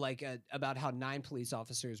 about how 9 police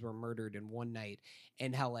officers were murdered in one night,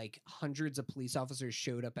 and how like hundreds of police officers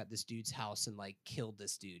showed up at this dude's house and like killed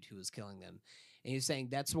this dude who was killing them. And he's saying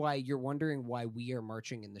that's why you're wondering why we are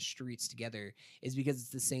marching in the streets together, is because it's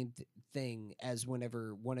the same thing as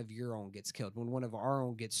whenever one of your own gets killed. When one of our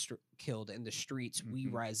own gets killed in the streets, we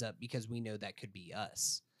Mhm. rise up because we know that could be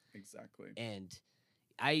us. Exactly. And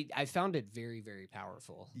I found it very, very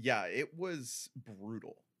powerful. Yeah, it was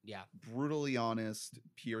brutal. Yeah. Brutally honest,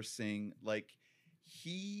 piercing. Like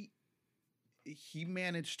he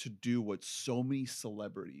managed to do what so many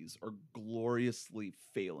celebrities are gloriously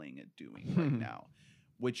failing at doing right now,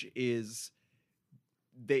 which is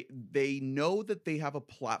they know that they have a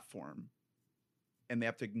platform and they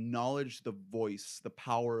have to acknowledge the voice, the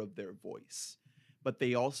power of their voice. But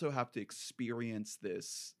they also have to experience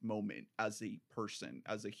this moment as a person,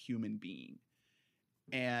 as a human being.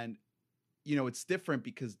 And, it's different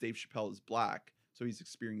because Dave Chappelle is black. So he's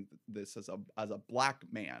experiencing this as a black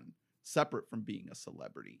man, separate from being a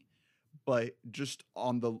celebrity. But just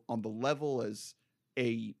on the level as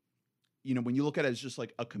when you look at it as just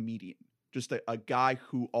like a comedian, just a guy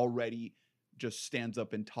who already just stands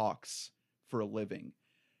up and talks for a living,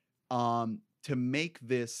 to make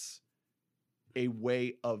this a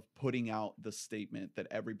way of putting out the statement that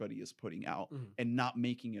everybody is putting out and not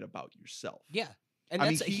making it about yourself. Yeah. And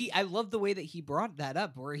I that's mean, I love the way that he brought that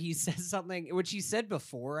up, where he says something which he said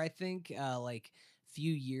before, I think, like a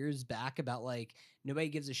few years back, about like nobody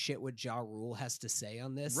gives a shit what Ja Rule has to say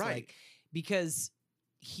on this. Right. Like, because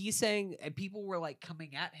he's saying, and people were like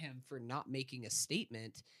coming at him for not making a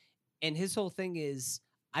statement. And his whole thing is,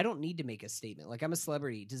 I don't need to make a statement. Like, I'm a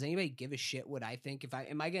celebrity. Does anybody give a shit what I think?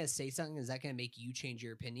 Am I going to say something? Is that going to make you change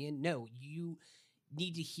your opinion? No, you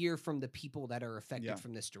need to hear from the people that are affected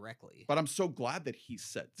from this directly. But I'm so glad that he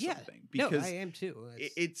said something, No, because I am too.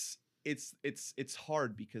 it's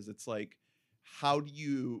hard, because it's like, how do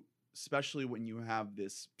you, especially when you have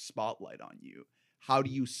this spotlight on you, how do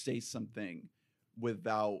you say something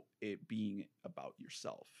without it being about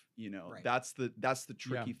yourself? Right. That's the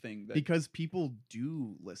tricky thing, that Because people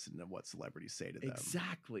do listen to what celebrities say to them.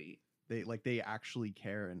 exactly. They actually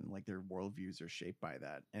care, and like their worldviews are shaped by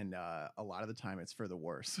that. And a lot of the time it's for the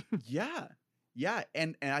worse. Yeah.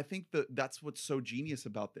 And I think that's what's so genius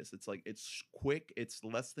about this. It's like, it's quick. It's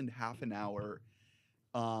less than half an hour.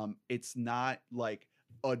 It's not like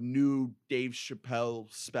a new Dave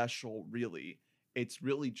Chappelle special, really. It's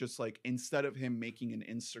really just like, instead of him making an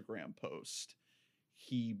Instagram post,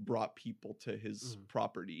 he brought people to his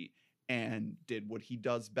property and did what he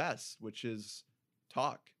does best, which is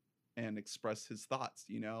talk and express his thoughts,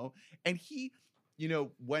 And he,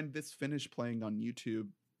 when this finished playing on YouTube,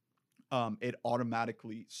 it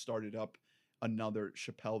automatically started up another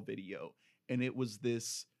Chappelle video. And it was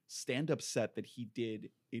this stand-up set that he did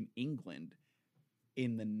in England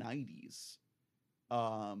in the 90s.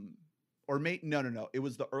 or no, it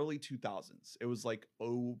was the early 2000s. It was like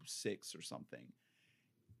 06 or something.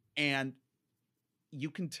 And you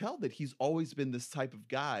can tell that he's always been this type of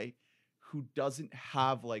guy who doesn't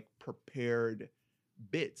have like prepared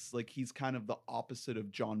bits. Like he's kind of the opposite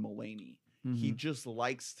of John Mulaney. He just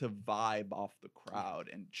likes to vibe off the crowd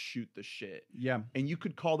and shoot the shit. Yeah. And you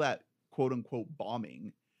could call that quote unquote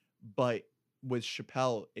bombing, but with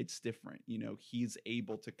Chappelle, it's different. You know, he's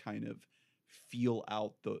able to kind of feel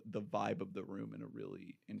out the vibe of the room in a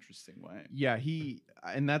really interesting way. Yeah,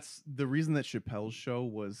 and that's the reason that Chappelle's show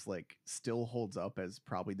was like still holds up as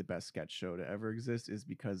probably the best sketch show to ever exist, is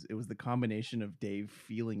because it was the combination of Dave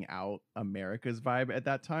feeling out America's vibe at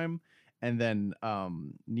that time, and then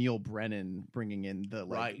Neil Brennan bringing in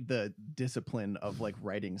the discipline of like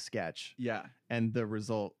writing sketch. Yeah. And the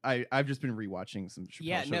result, I've just been rewatching some Chappelle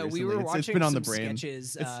Yeah, show no, recently. we were watching it's been on some the brain.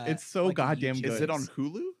 sketches. It's so like, on goddamn YouTube. good. Is it on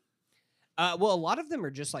Hulu? Well, a lot of them are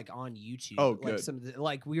just like on YouTube. Oh, like good. some of the,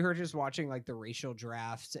 like we were just watching like the racial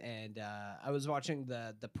draft, and I was watching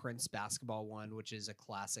the Prince basketball one, which is a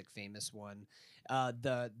classic, famous one.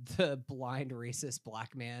 The blind racist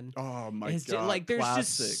black man. Oh my It's god! like there's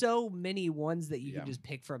classic. just so many ones that you Yeah. can just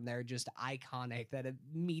pick from. They're just iconic that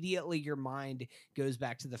immediately your mind goes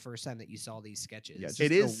back to the first time that you saw these sketches. Yeah, just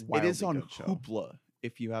It a is wildly on good show. Hoopla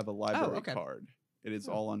if you have a library okay. card. It is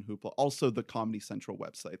Oh. all on Hoopla. Also, the Comedy Central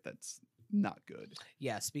website that's not good.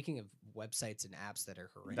 Yeah, speaking of websites and apps that are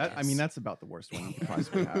horrendous. That's about the worst one you could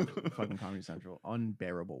possibly have. Fucking Comedy Central,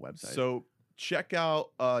 unbearable website. So check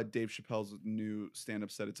out Dave Chappelle's new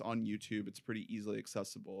stand-up set. It's on YouTube. It's pretty easily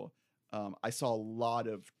accessible. I saw a lot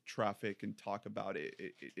of traffic and talk about it.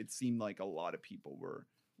 It seemed like a lot of people were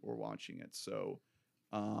watching it. So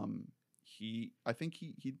I think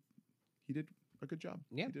he did a good job.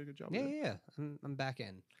 Yeah. He did a good job. Yeah, with it. yeah, yeah. I'm back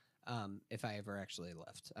in. If I ever actually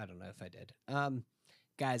left, I don't know if I did.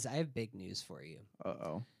 Guys, I have big news for you.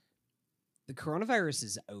 Uh-oh. The coronavirus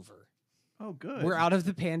is over. Oh, good. We're out of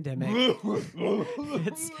the pandemic.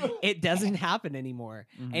 It doesn't happen anymore.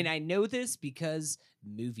 Mhm. And I know this because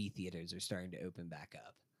movie theaters are starting to open back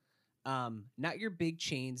up. Not your big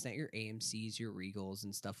chains, not your AMCs, your Regals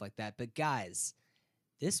and stuff like that. But guys,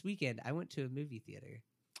 this weekend I went to a movie theater.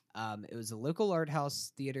 It was a local art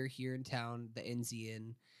house theater here in town, the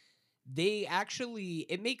Enzian.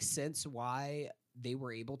 It makes sense why they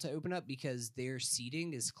were able to open up, because their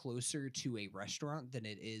seating is closer to a restaurant than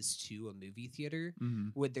it is to a movie theater,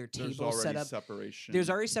 Mhm. with their There's tables set already up. separation. There's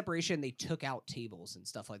already separation. They took out tables and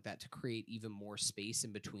stuff like that to create even more space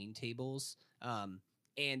in between tables.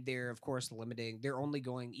 And they're, of course, limiting. They're only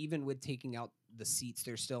going, even with taking out the seats,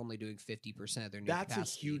 they're still only doing 50% of their new That's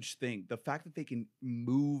capacity. a huge thing. The fact that they can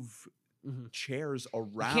move Mhm. chairs You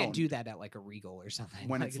around can't do that at like a Regal or something.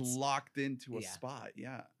 when Like, it's locked into a yeah. spot.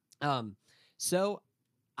 Yeah. So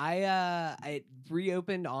I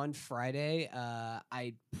reopened on Friday.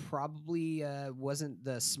 I probably wasn't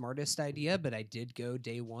the smartest idea, but I did go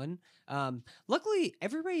day one. Luckily,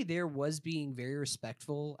 everybody there was being very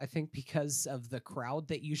respectful. I think because of the crowd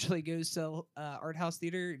that usually goes to art house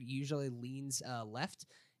theater usually leans left,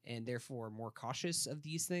 and therefore more cautious of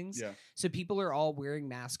these things. Yeah. So people are all wearing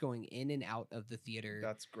masks going in and out of the theater.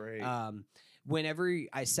 That's great. Whenever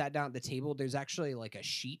I sat down at the table, there's actually like a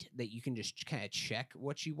sheet that you can just kind of check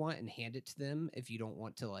what you want and hand it to them if you don't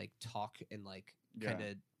want to like talk and like Yeah. kind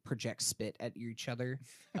of project spit at each other.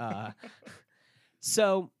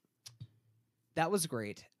 So that was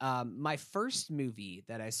great. My first movie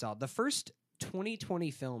that I saw, the first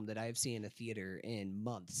 2020 film that I've seen in a theater in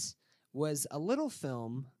months, was a little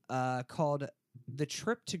film called The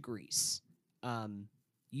Trip to Greece.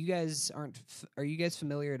 You guys are you guys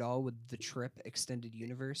familiar at all with the Trip extended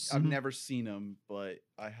universe? I've never seen them, but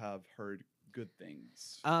I have heard good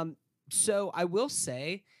things. So I will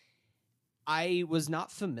say, I was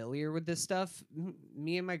not familiar with this stuff.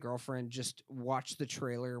 Me and my girlfriend just watched the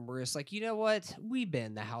trailer and we're just like, you know what? We've been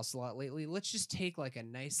in the house a lot lately. Let's just take like a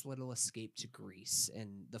nice little escape to Greece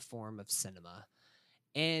in the form of cinema.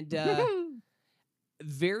 And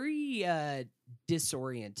very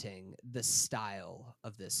disorienting, the style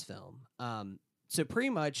of this film. So pretty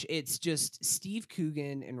much it's just Steve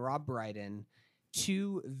Coogan and Rob Brydon,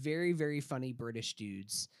 two very, very funny British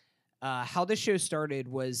dudes. How the show started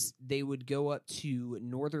was they would go up to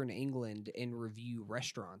Northern England and review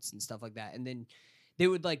restaurants and stuff like that. And then they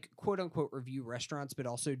would like quote unquote review restaurants, but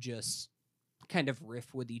also just kind of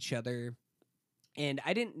riff with each other. And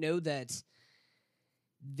I didn't know that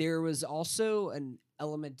there was also an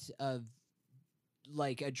element of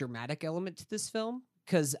like a dramatic element to this film,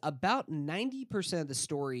 because about 90% of the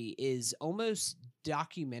story is almost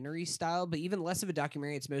documentary style, but even less of a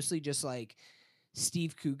documentary. It's mostly just like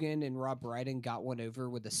Steve Coogan and Rob Brydon got one over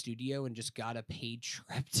with a studio and just got a paid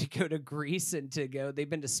trip to go to Greece and to go. They've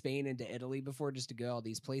been to Spain and to Italy before just to go all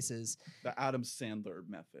these places. The Adam Sandler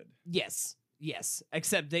method. Yes.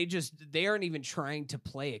 Except they aren't even trying to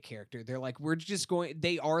play a character. They're like, we're just going.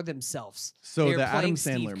 They are themselves. So They're the Adam playing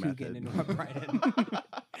Steve Sandler Coogan method. and Rob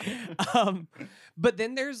Brydon. But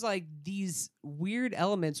then there's like these weird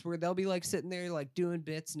elements where they'll be like sitting there like doing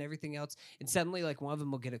bits and everything else, and suddenly like one of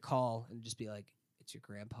them will get a call and just be like, "It's your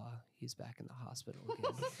grandpa. He's back in the hospital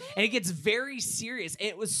again." And it gets very serious.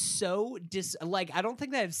 It was so I don't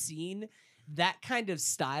think that I've seen that kind of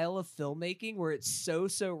style of filmmaking where it's so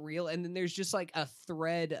real, and then there's just like a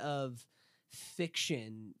thread of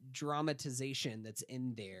fiction dramatization that's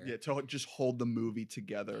in there. Yeah, to just hold the movie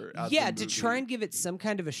together. As Yeah, a to movie. try and give it some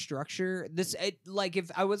kind of a structure. Like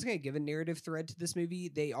if I was going to give a narrative thread to this movie,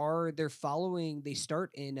 they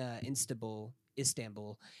start in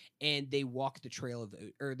Istanbul, and they walk the trail of,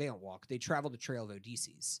 or they don't walk, they travel the trail of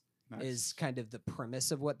Odysseus. Nice. Is kind of the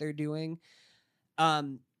premise of what they're doing.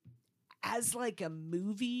 As like a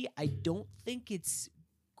movie, I don't think it's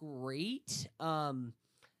great.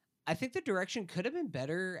 I think the direction could have been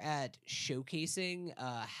better at showcasing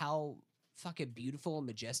how fucking beautiful and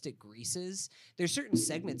majestic Greece is. There's certain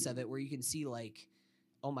segments of it where you can see like,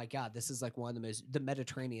 oh my God, this is like the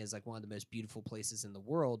Mediterranean is like one of the most beautiful places in the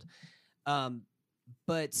world.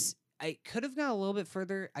 But I could have gone a little bit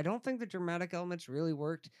further. I don't think the dramatic elements really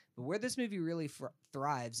worked, but where this movie really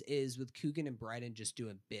thrives is with Coogan and Brydon just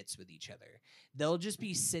doing bits with each other. They'll just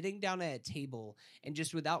be sitting down at a table and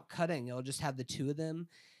just without cutting, it'll just have the two of them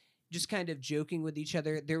just kind of joking with each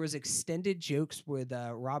other. There was extended jokes with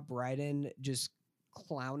Rob Brydon just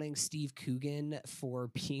clowning Steve Coogan for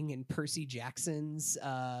being in Percy Jackson's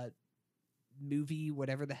movie,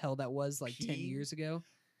 whatever the hell that was, like 10 years ago.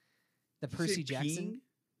 The Did you say Percy Jackson. peeing?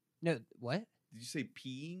 No, what? Did you say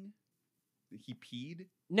peeing? He peed?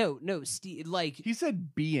 No, Steve. Like He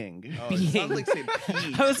said being. Oh, it sounded like saying I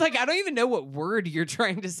peeing. was like, I don't even know what word you're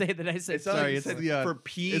trying to say that I said. It sounded Sorry, like you it's said the, for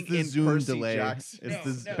peeing It's the in Zoom Percy delay. Jackson. It's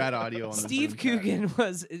No, this no. bad audio on the Steve Zoom chat. Coogan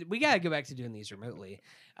was. We gotta go back to doing these remotely.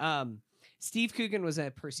 Steve Coogan was in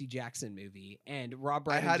a Percy Jackson movie, and Rob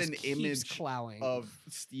Brydon had just an keeps image clowning. Of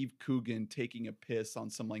Steve Coogan taking a piss on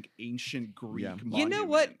some like ancient Greek Yeah. monument. You know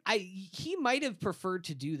what? He might have preferred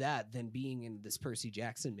to do that than being in this Percy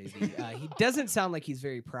Jackson movie. He doesn't sound like he's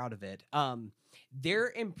very proud of it. Their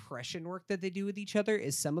impression work that they do with each other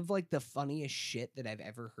is some of like the funniest shit that I've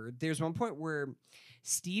ever heard. There's one point where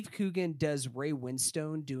Steve Coogan does Ray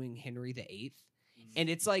Winstone doing Henry VIII, and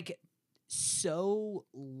it's like so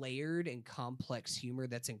layered and complex humor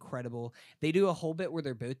that's incredible. They do a whole bit where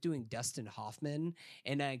they're both doing Dustin Hoffman,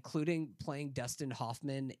 and including playing Dustin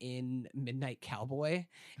Hoffman in Midnight Cowboy,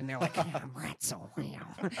 and they're like,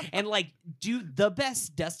 and like do the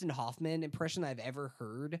best Dustin Hoffman impression I've ever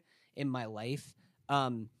heard in my life.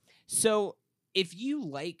 So if you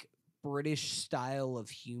like British style of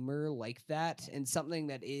humor like that, and something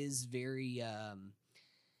that is very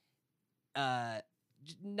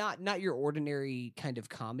not your ordinary kind of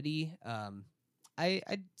comedy,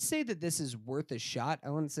 I'd say that this is worth a shot. I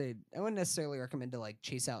wouldn't necessarily recommend to like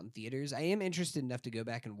chase out in theaters. I am interested enough to go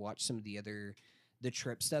back and watch some of the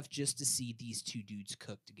trip stuff just to see these two dudes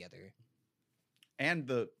cook together. And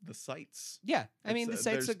the sights. Yeah, I mean the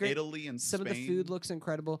sights there's are great. Italy and Some Spain. of the food looks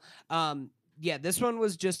incredible. Yeah, this one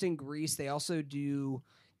was just in Greece. They also do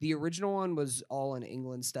the original one was all in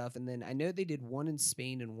England stuff, and then I know they did one in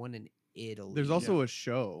Spain and one in Italy. There's also a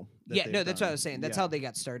show. yeah, no, that's what I was saying. That's how they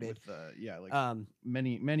got started. With,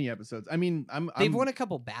 many episodes. I mean, They've won a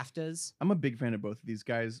couple BAFTAs. I'm a big fan of both of these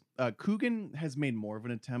guys. Coogan has made more of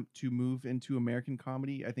an attempt to move into American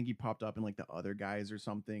comedy. I think he popped up in like The Other Guys or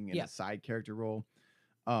something in a side character role.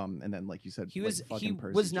 And then, like you said, He like was fucking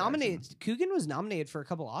Percy was Jackson. nominated. Coogan was nominated for a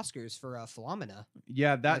couple Oscars for Philomena.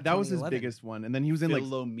 Yeah, like that was his 2011. biggest one. And then he was in like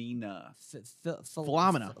Philomena.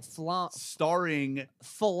 Philomena. Starring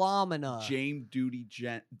Philomena. Jane Duty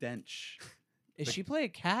Dench. Is she play a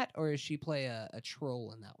cat or is she play a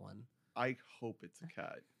troll in that one? I hope it's a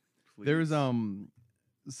cat. Please. There's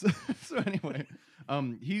so anyway,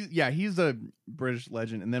 he's a British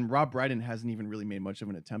legend, and then Rob Brydon hasn't even really made much of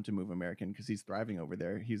an attempt to move American because he's thriving over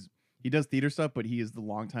there. He does theater stuff, but he is the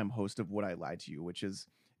longtime host of Would I Lie to You, which is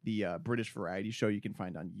the British variety show you can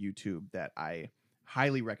find on YouTube that I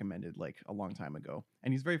highly recommended like a long time ago,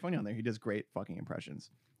 and he's very funny on there. He does great fucking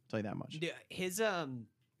impressions. I'll tell you that much. Yeah, his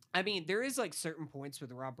I mean, there is like certain points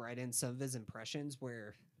with Rob Brydon, some of his impressions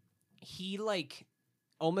where he like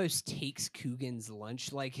almost takes Coogan's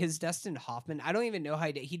lunch, like his Dustin Hoffman. I don't even know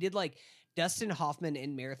how he did like Dustin Hoffman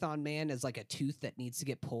in Marathon Man is like a tooth that needs to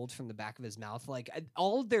get pulled from the back of his mouth. Like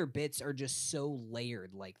all of their bits are just so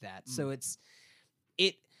layered like that. So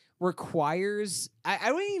it requires,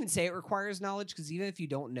 I wouldn't even say it requires knowledge, because even if you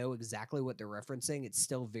don't know exactly what they're referencing, it's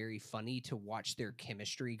still very funny to watch their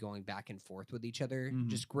chemistry going back and forth with each other. Mhm.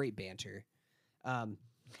 Just great banter.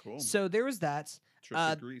 Cool. So there was that. Trip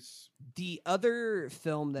to Greece. The other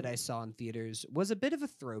film that I saw in theaters was a bit of a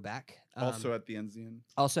throwback. Also at the Enzian.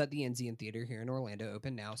 Also at the Enzian Theater here in Orlando,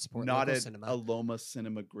 open now. Support Not local at cinema. Aloma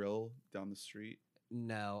Cinema Grill down the street.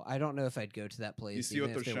 No, I don't know if I'd go to that place. You see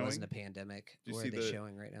even what if they're there wasn't a showing? pandemic. Do you Where see are they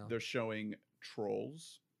showing right now? They're showing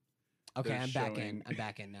Trolls. Okay, they're I'm back in. showing- I'm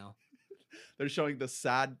back in now. They're showing the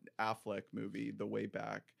sad Affleck movie, The Way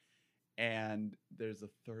Back. And there's a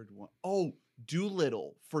third one. Oh,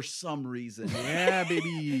 Doolittle for some reason. Yeah,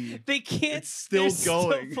 baby. They can't. It's still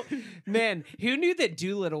they're going. Man, who knew that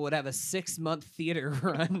Doolittle would have a 6-month theater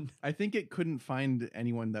run? I think it couldn't find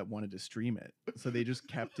anyone that wanted to stream it, so they just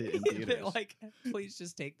kept it in They're theaters. like, please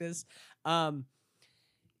just take this.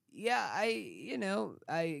 Yeah,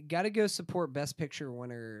 I gotta go support Best Picture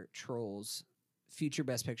winner Trolls, future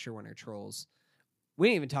Best Picture winner Trolls. We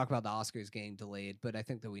didn't even talk about the Oscars getting delayed, but I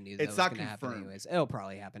think that we knew that It's was not going to happen confirmed. anyways. It'll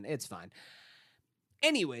probably happen. It's fine.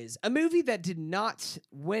 Anyways, a movie that did not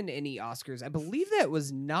win any Oscars. I believe that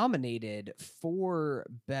was nominated for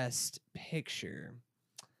Best Picture.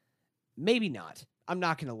 Maybe not. I'm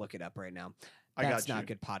not going to look it up right now. I That's got not you.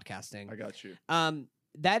 good podcasting. I got you.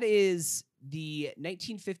 That is the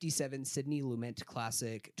 1957 Sidney Lumet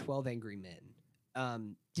classic 12 Angry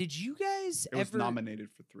Men. Did you guys It was ever nominated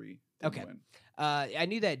for 3. Didn't Okay. win. I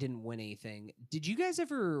knew that it didn't win anything. Did you guys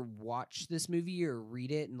ever watch this movie or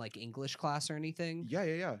read it in like English class or anything? Yeah.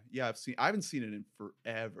 I haven't seen it in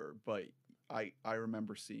forever, but I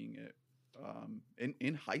remember seeing it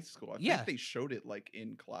in high school. I Yeah. think they showed it like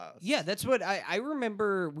in class. Yeah, that's what I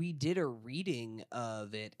remember. We did a reading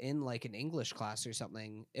of it in like an English class or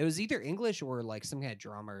something. It was either English or like some kind of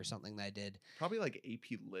drama or something that I did. Probably like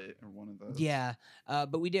AP Lit or one of those. Yeah,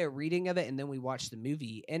 but we did a reading of it and then we watched the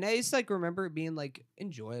movie. And I just like remember it being like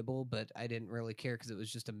enjoyable, but I didn't really care because it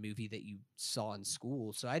was just a movie that you saw in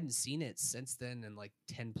school. So I hadn't seen it since then in like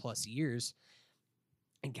 10 plus years.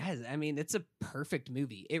 And guys, I mean, it's a perfect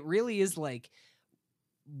movie. It really is like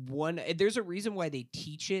there's a reason why they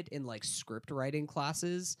teach it in like script writing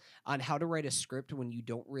classes on how to write a script when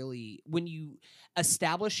you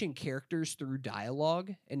establishing characters through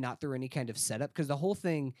dialogue and not through any kind of setup. Because the whole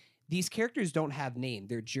thing, these characters don't have name.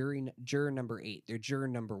 They're juror number 8. They're juror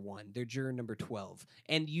number 1. They're juror number 12.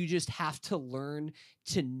 And you just have to learn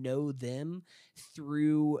to know them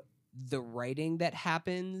through the writing that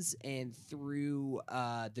happens and through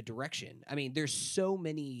the direction. I mean, there's so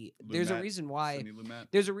many. There's a Lumet, reason why. Sidney Lumet.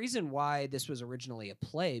 There's a reason why this was originally a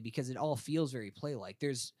play, because it all feels very play-like.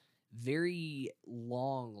 There's very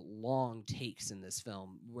long takes in this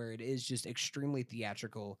film where it is just extremely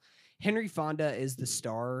theatrical. Henry Fonda is the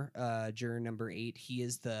star, juror number 8. He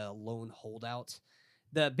is the lone holdout.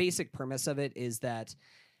 The basic premise of it is that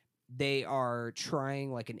they are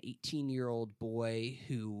trying like an 18-year-old boy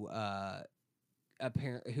who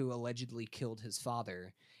allegedly killed his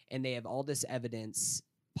father, and they have all this evidence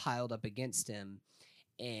piled up against him,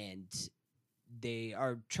 and they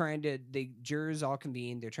are jurors all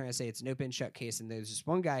convene. They're trying to say it's an open shut case, and there's this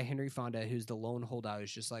one guy, Henry Fonda, who's the lone holdout,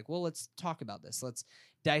 who's just like, well, let's talk about this. Let's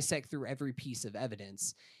dissect through every piece of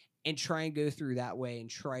evidence and try and go through that way and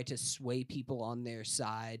try to sway people on their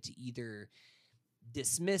side to either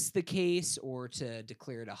dismiss the case or to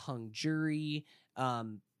declare it a hung jury.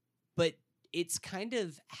 But it's kind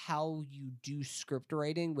of how you do script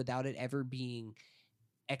writing without it ever being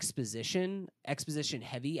exposition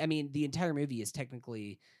heavy. I mean, the entire movie is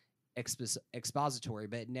technically expository,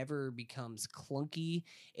 but it never becomes clunky.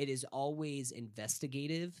 It is always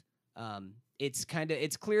investigative. It's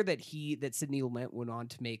clear that Sidney Lumet went on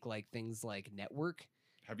to make like things like Network.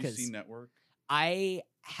 Have you 'cause seen Network? I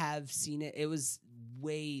have seen it. It was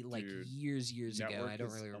way like Dude, years ago. Network I don't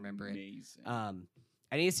is really remember amazing. it.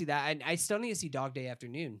 I need to see that. I still need to see Dog Day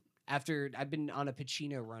Afternoon. After I've been on a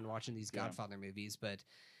Pacino run watching these Yeah. Godfather movies, but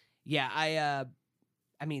yeah,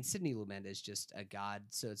 I mean, Sidney Lumet is just a god,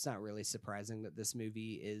 so it's not really surprising that this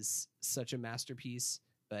movie is such a masterpiece.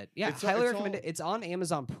 But yeah, It's highly it's recommend all- it. It's on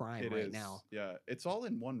Amazon Prime It right is, now. Yeah, it's all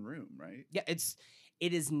in one room, right? Yeah,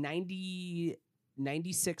 it is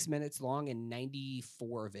 96 minutes long, and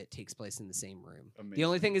 94 of it takes place in the same room. The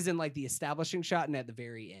only Amazing. thing is in like the establishing shot and at the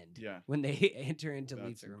very end Yeah, when they enter into leave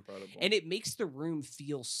that's the room. incredible. And it makes the room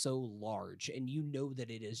feel so large, and you know that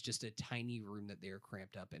it is just a tiny room that they are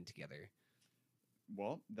cramped up in together.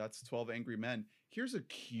 Well, that's 12 Angry Men. Here's a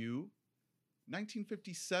cue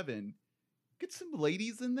 1957. Get some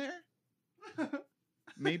ladies in there.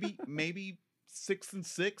 maybe 6 and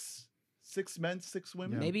 6. 6 men, 6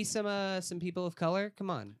 women. Yeah. Maybe some people of color. Come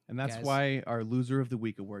on. And that's guys. why our Loser of the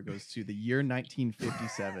Week award goes to the year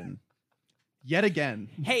 1957. Yet again.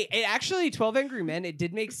 Hey, actually, 12 Angry Men, it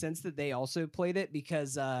did make sense that they also played it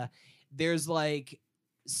because there's like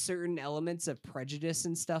certain elements of prejudice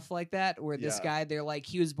and stuff like that where this Yeah. guy, they're like,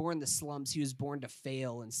 he was born in the slums, he was born to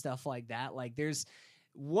fail and stuff like that. Like there's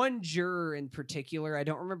one juror in particular, I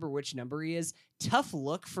don't remember which number he is, tough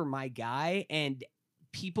look for my guy, and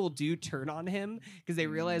people do turn on him because they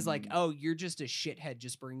realize like, oh, you're just a shithead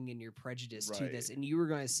just bringing in your prejudice to Right. this, and you were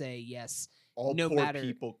going to say yes. All no poor matter-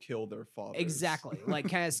 people kill their fathers. Exactly. Like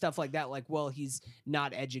kind of stuff like that. Like, well, he's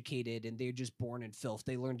not educated and they're just born in filth.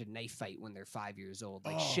 They learned to knife fight when they're 5 years old.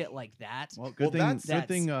 Like Oh. shit like that. Well, Well, good that's-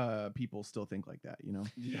 thing people still think like that, you know?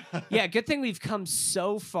 Yeah. Yeah, good thing we've come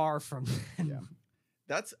so far from Yeah.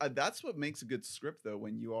 That's what makes a good script, though,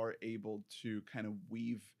 when you are able to kind of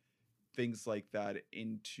weave things like that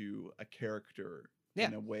into a character Yeah.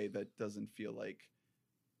 in a way that doesn't feel like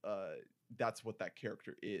that's what that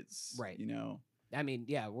character is. Right. You know? I mean,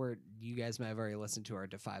 yeah, you guys might have already listened to our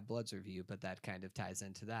Defy Bloods review, but that kind of ties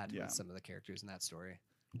into that Yeah. with some of the characters in that story.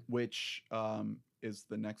 Which is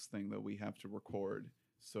the next thing that we have to record.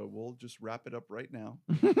 So we'll just wrap it up right now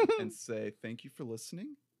and say thank you for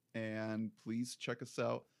listening. And please check us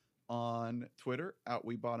out on Twitter at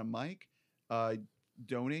We Bought a Mic.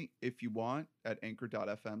 Donate if you want at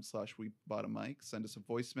anchor.fm/We Bought a Mic. Send us a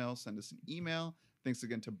voicemail, send us an email. Thanks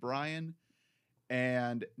again to Brian.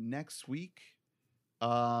 And next week,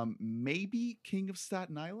 maybe King of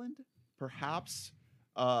Staten Island, perhaps.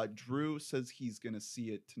 Drew says he's gonna see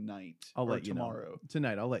it tonight I'll or let you know. tomorrow,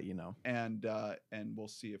 Tonight, I'll let you know. and we'll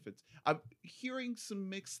see if it's. I'm hearing some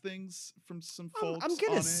mixed things from some folks. I'm on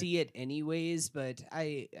gonna it. see it anyways, but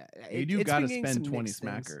You do it's got to been getting spend some 20 mixed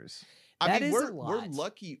things. smackers. I That mean, is a we're lot.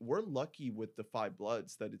 lucky. We're lucky with the Five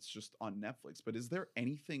Bloods that it's just on Netflix. But is there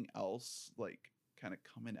anything else like kind of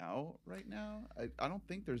coming out right now? I don't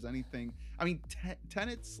think there's anything. I mean,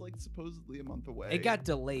 Tenet's like supposedly a month away. It got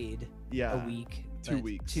delayed yeah a week, 2 but-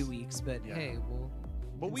 weeks. 2 weeks, but Yeah. hey,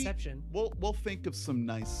 But Inception. we'll think of some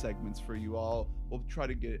nice segments for you all. We'll try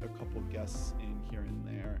to get a couple guests in here and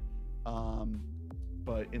there.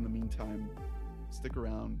 But in the meantime, stick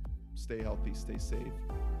around, stay healthy, stay safe.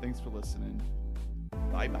 Thanks for listening.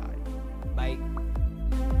 Bye bye. Bye.